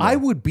 I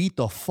would beat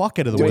the fuck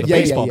out of them with a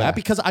baseball bat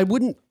because I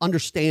wouldn't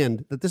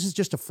understand that this is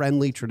just a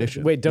friendly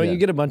tradition. Wait, don't you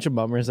get a bunch of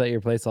mummers at your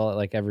place all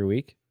like every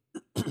week?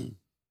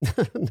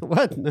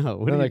 What?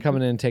 No. They're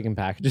coming in and taking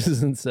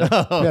packages and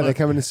stuff. Yeah, they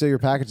come in and steal your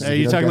packages. Are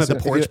you talking about the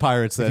porch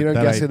pirates? If you don't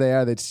guess who they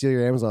are, they'd steal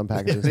your Amazon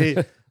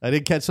packages. I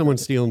did catch someone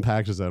stealing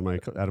packages out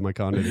of my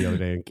condo the other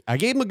day, and I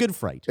gave him a good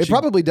fright. It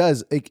probably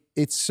does.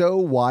 It's so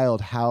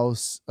wild how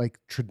like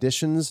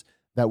traditions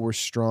that were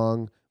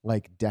strong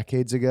like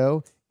decades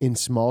ago in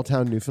small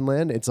town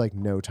Newfoundland, it's like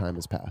no time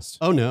has passed.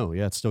 Oh no,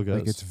 yeah, it still goes.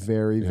 Like it's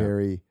very.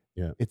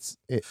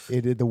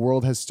 The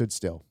world has stood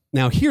still.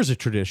 Now, here's a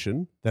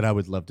tradition that I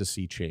would love to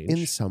see change.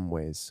 In some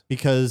ways.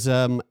 Because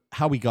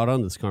how we got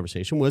onto this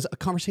conversation was a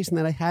conversation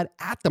that I had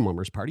at the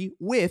mummers party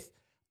with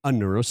a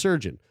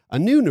neurosurgeon, a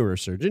new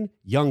neurosurgeon,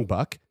 young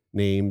buck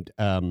named,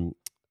 well,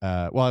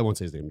 I won't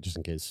say his name just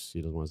in case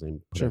he doesn't want his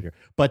name put out here.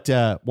 But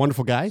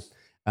wonderful guy,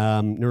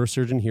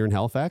 neurosurgeon here in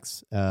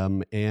Halifax.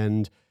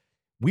 And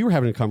we were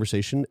having a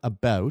conversation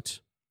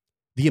about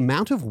the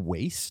amount of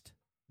waste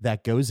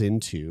that goes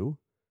into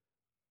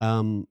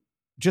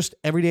just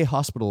everyday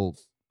hospital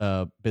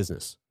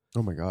business.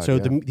 Oh my God. So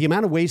the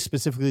amount of waste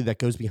specifically that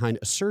goes behind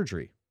a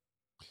surgery.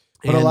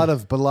 But a lot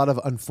of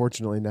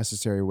unfortunately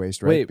necessary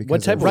waste, right? Wait,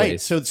 what type of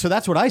waste? So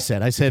that's what I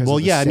said. I said, well,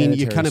 yeah, I mean,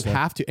 you kind of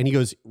have to. And he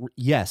goes,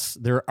 yes,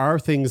 there are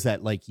things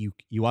that like you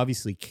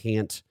obviously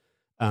can't,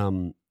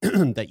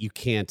 that you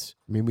can't.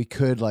 I mean, we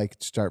could like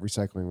start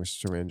recycling with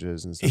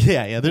syringes and stuff.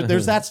 Yeah.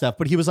 There's that stuff.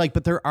 But he was like,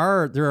 but there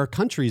are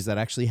countries that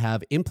actually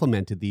have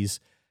implemented these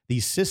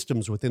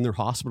systems within their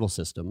hospital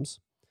systems.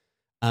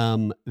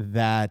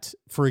 That,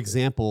 for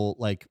example,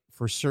 like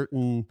for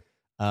certain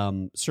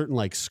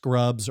like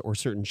scrubs or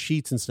certain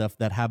sheets and stuff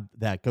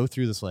that go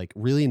through this like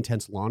really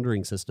intense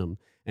laundering system,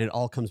 and it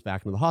all comes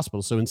back into the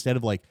hospital. So instead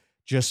of like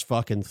just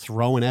fucking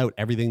throwing out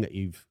everything that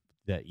you've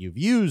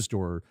used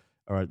or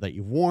that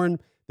you've worn,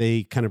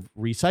 they kind of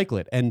recycle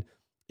it. And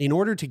in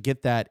order to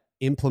get that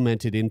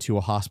implemented into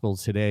a hospital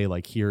today,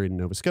 like here in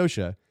Nova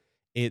Scotia,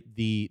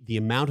 the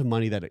amount of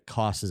money that it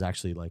costs is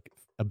actually like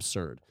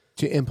absurd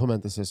to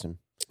implement the system.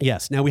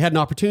 Yes. Now we had an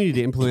opportunity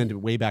to implement it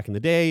way back in the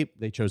day.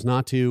 They chose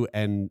not to,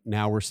 and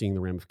now we're seeing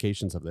the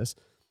ramifications of this.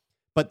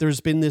 But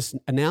there's been this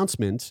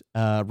announcement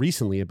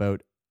recently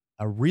about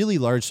a really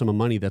large sum of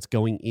money that's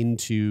going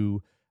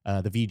into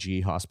the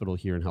VG hospital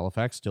here in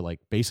Halifax to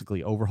like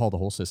basically overhaul the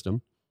whole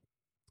system.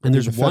 And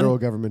there's the federal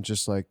government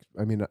just like,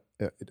 I mean,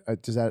 do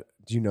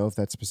you know if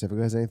that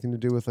specifically has anything to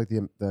do with like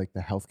the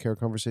healthcare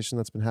conversation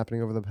that's been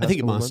happening over the past? I think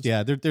it must. months?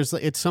 Yeah, there's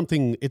it's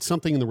something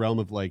in the realm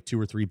of like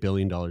 $2 or $3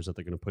 billion that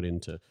they're going to put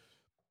into.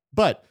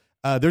 But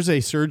there's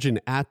a surgeon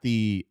at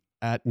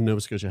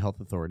Nova Scotia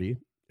Health Authority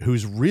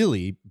who's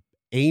really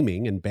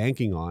aiming and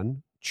banking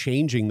on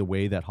changing the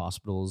way that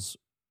hospitals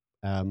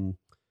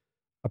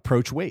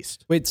approach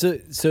waste. Wait,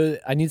 so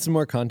I need some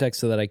more context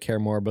so that I care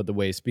more about the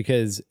waste,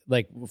 because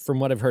like from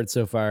what I've heard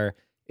so far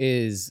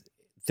is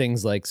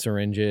things like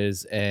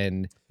syringes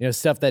and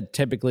stuff that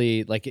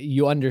typically like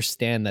you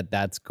understand that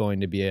that's going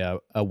to be a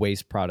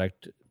waste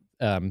product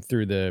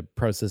through the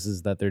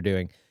processes that they're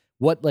doing.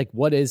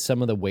 What is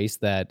some of the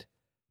waste that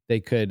they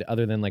could,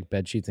 other than like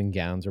bed sheets and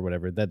gowns or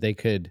whatever, that they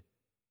could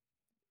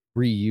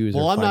reuse?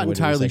 Well, or I'm find not a way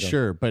to entirely recycle?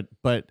 sure,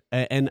 but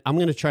and I'm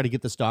going to try to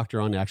get this doctor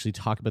on to actually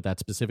talk about that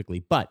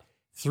specifically. But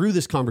through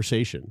this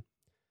conversation,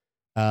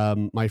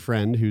 my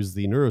friend, who's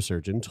the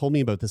neurosurgeon, told me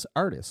about this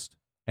artist,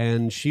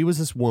 and she was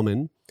this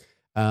woman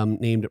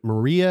named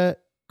Maria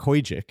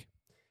Kojik,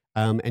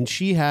 and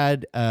she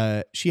had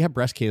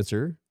breast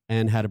cancer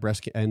and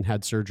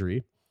had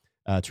surgery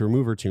to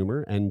remove her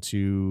tumor and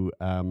to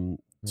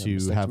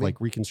have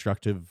like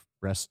reconstructive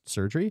breast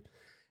surgery.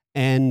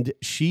 And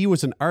she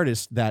was an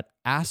artist that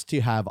asked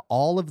to have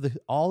all of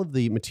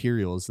the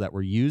materials that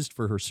were used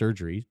for her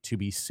surgery to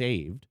be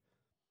saved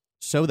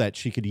so that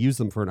she could use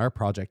them for an art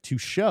project to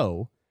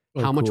show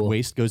how much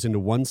waste goes into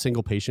one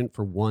single patient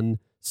for one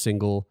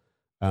single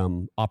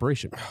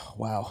operation.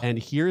 Wow. And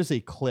here's a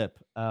clip.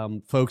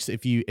 Folks,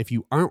 if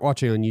you aren't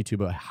watching on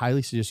YouTube, I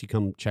highly suggest you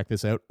come check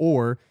this out,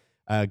 or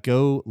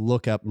go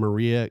look up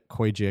Maria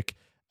Kojik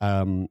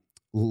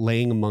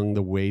laying among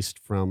the waste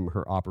from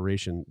her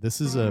operation. This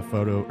is a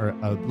photo or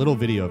a little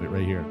video of it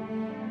right here.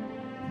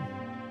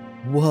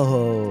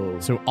 Whoa.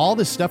 So all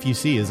this stuff you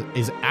see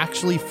is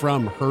actually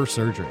from her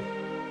surgery.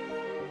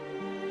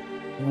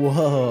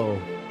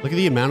 Whoa. Look at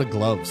the amount of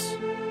gloves.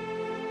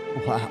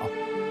 Wow.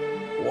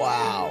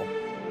 Wow.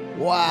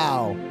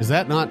 Wow. Is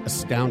that not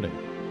astounding?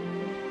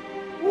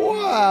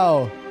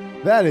 Wow.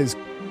 That is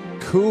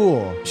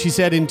cool. She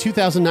said, in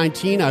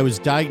 2019, I was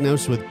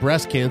diagnosed with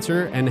breast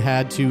cancer and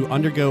had to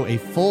undergo a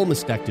full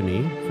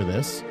mastectomy for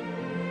this.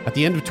 At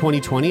the end of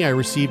 2020, I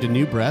received a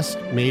new breast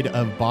made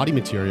of body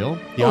material.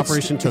 The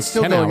operation took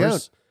 10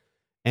 hours,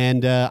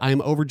 and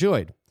I'm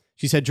overjoyed.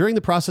 She said, during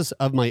the process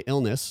of my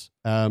illness,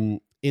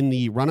 in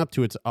the run-up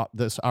to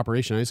this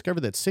operation, I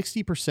discovered that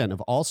 60%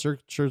 of all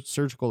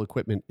surgical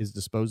equipment is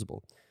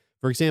disposable.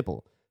 For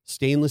example,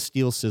 stainless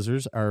steel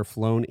scissors are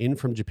flown in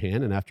from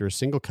Japan, and after a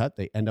single cut,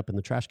 they end up in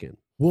the trash can.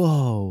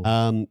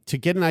 Whoa. To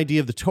get an idea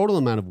of the total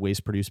amount of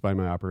waste produced by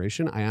my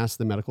operation, I asked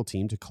the medical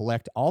team to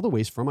collect all the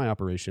waste from my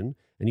operation,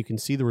 and you can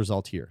see the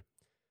result here.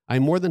 I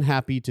am more than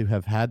happy to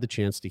have had the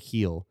chance to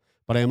heal,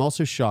 but I am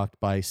also shocked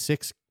by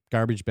 6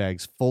 garbage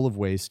bags full of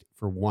waste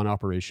for one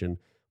operation,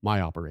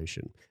 my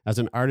operation. As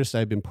an artist,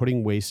 I've been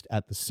putting waste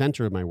at the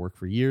center of my work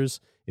for years.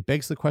 It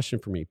begs the question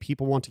for me.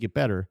 People want to get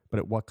better, but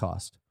at what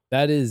cost?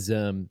 That is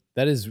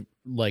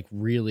like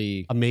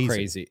really amazing.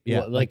 Crazy.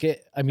 Yeah.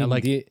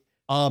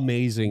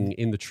 Amazing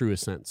in the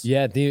truest sense.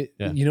 Yeah.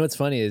 You know what's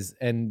funny is,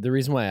 and the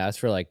reason why I asked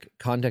for like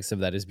context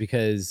of that is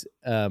because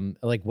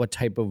like what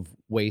type of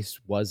waste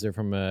was there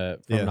from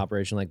an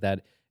operation like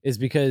that is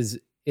because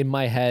in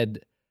my head,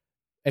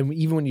 and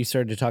even when you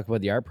started to talk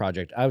about the art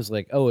project, I was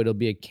like, oh, it'll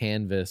be a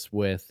canvas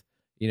with,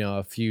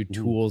 a few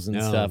tools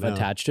and stuff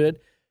attached to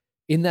it.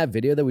 In that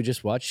video that we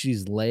just watched,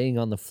 she's laying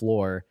on the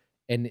floor,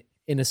 and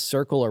in a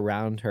circle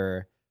around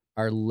her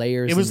are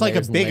layers. It was like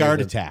a big art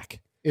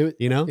attack. Like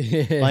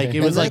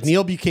it was like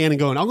Neil Buchanan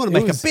going, I'm going to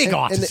make a big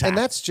art attack. And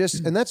that's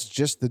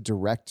just the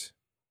direct.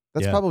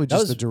 That's probably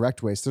just the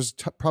direct waste. There's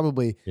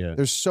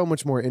there's so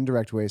much more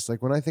indirect waste.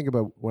 Like when I think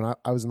about when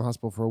I was in the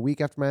hospital for a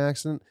week after my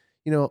accident,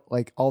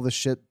 like all the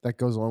shit that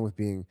goes along with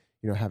being,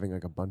 having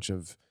like a bunch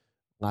of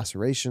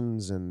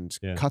lacerations and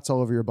cuts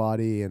all over your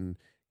body and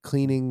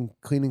cleaning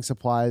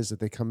supplies that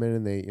they come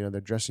in and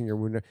they're dressing your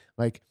wound.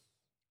 Like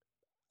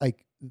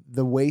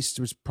the waste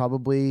was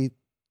probably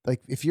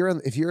like if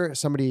you're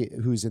somebody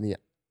who's in the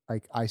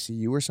like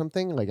ICU or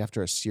something, like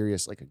after a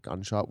serious like a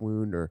gunshot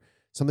wound or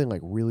something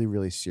like really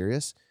really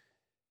serious.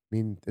 I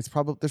mean, there's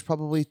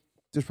probably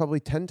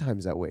 10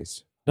 times that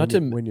waste.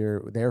 When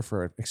you're there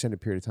for an extended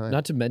period of time.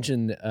 Not to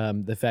mention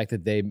the fact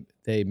that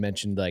they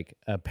mentioned like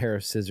a pair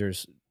of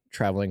scissors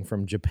traveling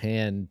from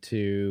Japan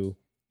to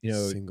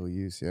single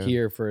use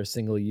here for a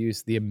single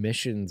use. The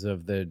emissions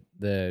of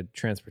the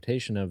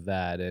transportation of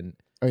that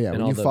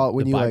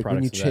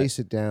when you chase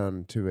it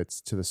down to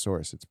the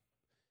source, it's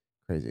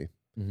crazy.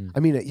 I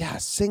mean, a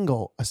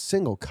single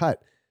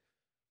cut.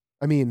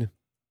 I mean,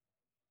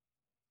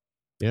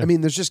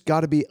 there's just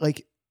got to be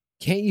like,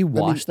 can't you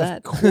wash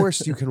that? Of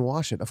course you can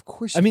wash it. Of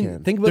course you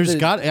can. Think about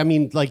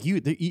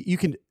you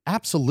can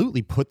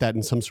absolutely put that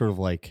in some sort of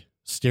like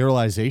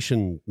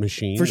sterilization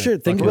machine. For sure.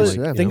 Think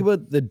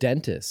about the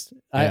dentist.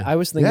 Yeah. I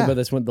was thinking about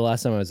this the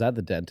last time I was at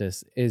the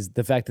dentist, is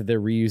the fact that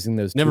they're reusing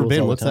those Never tools been.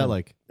 all the What's that time.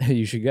 like?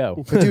 You should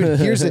go. But dude,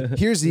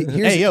 here's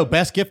Hey,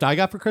 best gift I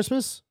got for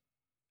Christmas?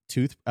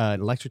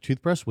 An electric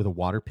toothbrush with a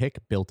water pick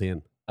built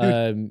in.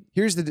 Are you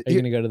going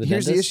to go to the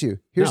Here's dentist? the issue.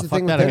 Here's the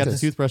thing with I got the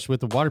dentists. toothbrush with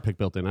the water pick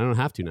built in. I don't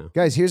have to now.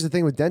 Guys, here's the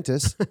thing with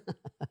dentists.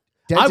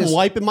 I'm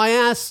wiping my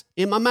ass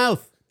in my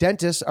mouth.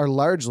 Dentists are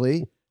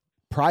largely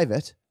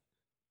private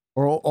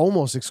or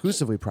almost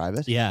exclusively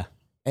private. Yeah.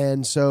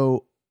 And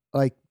so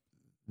like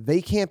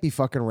they can't be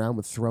fucking around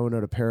with throwing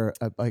out a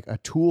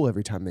tool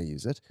every time they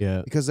use it.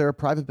 Yeah. Because they're a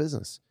private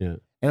business. Yeah.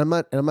 And I'm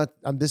not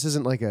this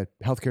isn't like a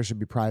healthcare should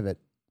be private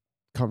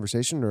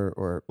conversation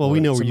or Well, we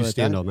know where something you like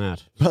stand that. on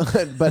that.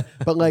 but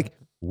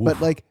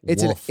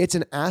it's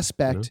an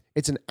aspect You know?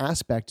 it's an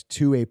aspect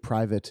to a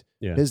private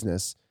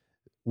business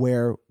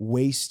where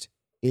waste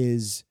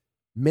is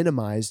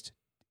minimized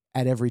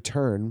at every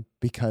turn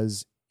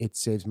because it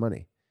saves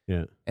money.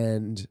 Yeah.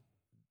 And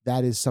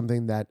that is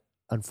something that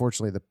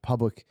unfortunately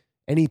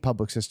any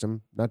public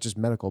system, not just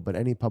medical, but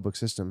any public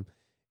system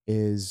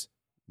is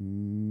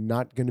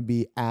not going to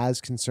be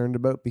as concerned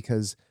about,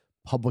 because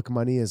public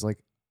money is like,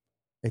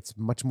 it's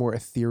much more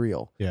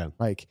ethereal. Yeah.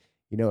 Like,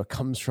 it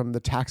comes from the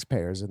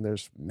taxpayers and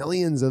there's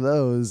millions of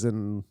those.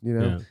 And,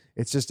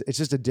 it's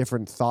just a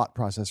different thought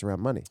process around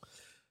money.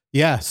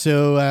 Yeah.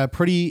 So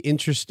pretty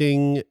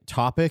interesting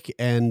topic,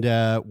 and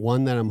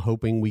one that I'm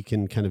hoping we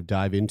can kind of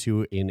dive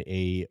into in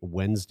a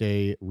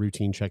Wednesday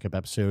routine checkup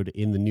episode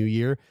in the new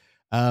year.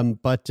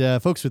 But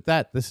folks, with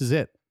that, this is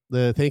it.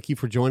 Thank you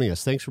for joining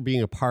us. Thanks for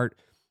being a part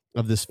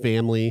of this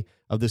family,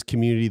 of this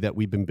community that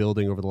we've been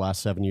building over the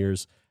last 7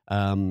 years.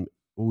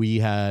 We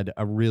had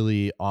a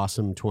really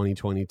awesome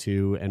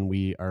 2022, and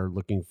we are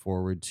looking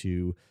forward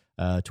to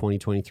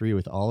 2023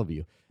 with all of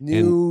you.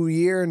 New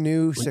year,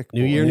 new sick boy.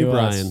 New year, new New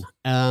Brian. us.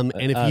 And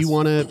if you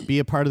want to be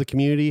a part of the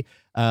community,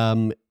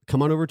 come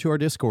on over to our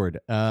Discord.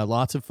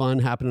 Lots of fun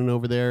happening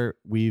over there.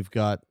 We've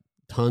got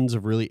tons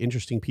of really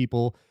interesting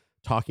people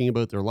talking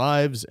about their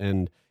lives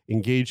and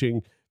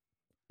engaging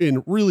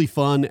in really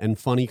fun and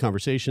funny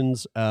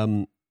conversations.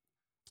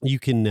 You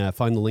can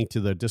find the link to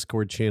the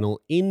Discord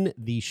channel in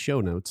the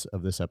show notes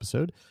of this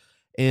episode.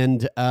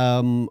 And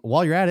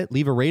while you're at it,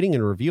 leave a rating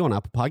and a review on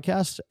Apple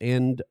Podcasts,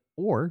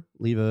 or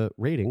leave a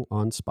rating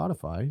on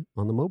Spotify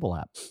on the mobile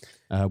app.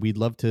 We'd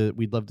love to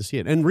see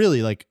it. And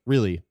really,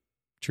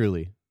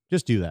 truly,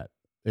 just do that.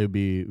 It would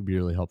be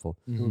really helpful.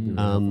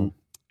 Mm-hmm.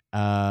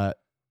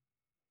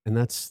 And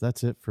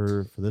that's it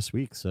for this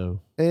week. So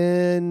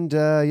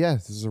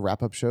this is a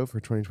wrap up show for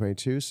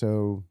 2022.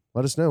 So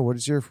let us know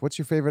what's your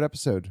favorite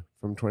episode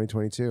from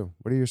 2022.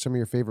 What are some of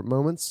your favorite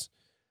moments?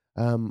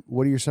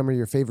 What are some of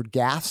your favorite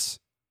gaffes?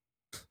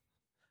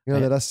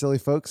 That us silly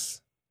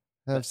folks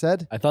have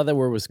said. I thought that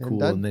word was cool,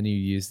 done? and then you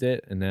used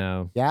it, and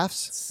now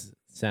gaffes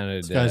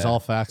sounded. This guy's all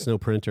facts, no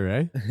printer,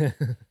 eh?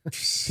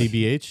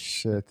 TBH.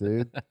 Shit,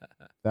 dude.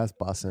 That's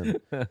bussin'.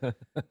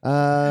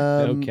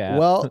 No cap.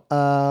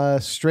 Well,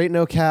 straight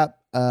no cap,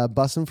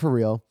 bussin' for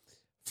real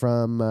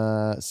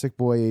from Sick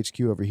Boy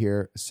HQ over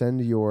here. Send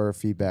your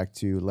feedback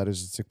to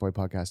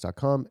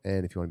letters@sickboypodcast.com.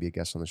 And if you want to be a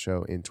guest on the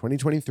show in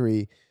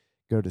 2023,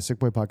 go to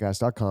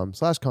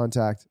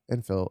sickboypodcast.com/contact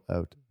and fill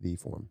out the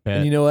form.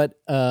 And you know what?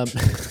 No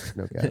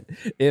cap.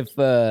 If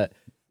the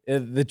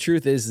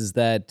truth is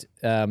that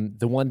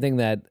the one thing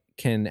that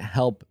can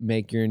help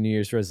make your New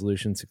Year's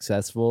resolution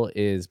successful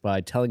is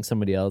by telling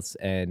somebody else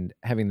and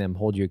having them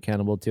hold you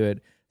accountable to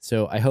it.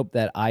 So I hope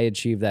that I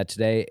achieve that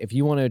today. If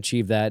you want to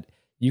achieve that,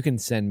 you can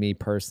send me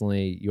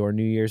personally your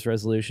New Year's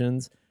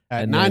resolutions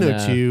at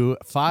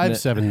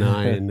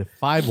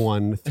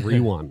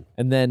 902-579-5131.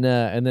 And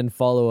then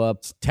follow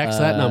up. Text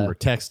that number.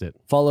 Text it.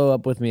 Follow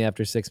up with me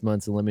after 6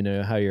 months and let me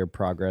know how your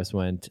progress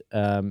went.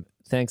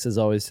 Thanks as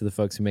always to the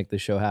folks who make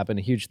this show happen.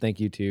 A huge thank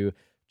you to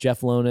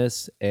Jeff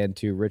Lonis and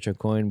to Rich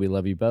O'Coin. We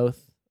love you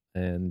both.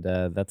 And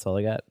that's all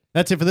I got.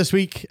 That's it for this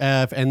week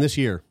and this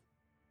year.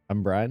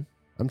 I'm Brian.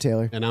 I'm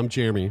Taylor. And I'm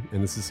Jeremy.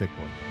 And this is Sick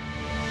Boy.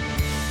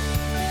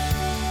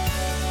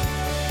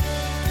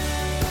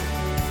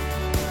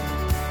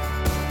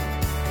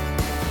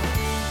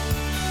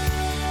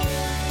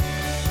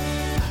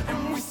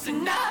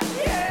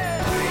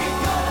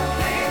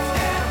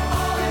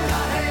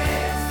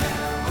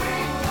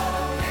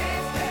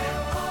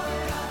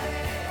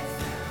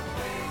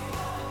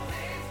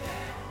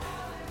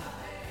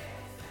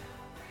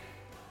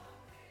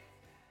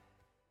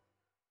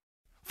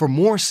 For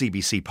more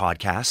CBC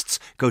podcasts,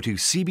 go to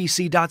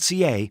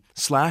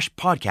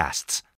cbc.ca/podcasts.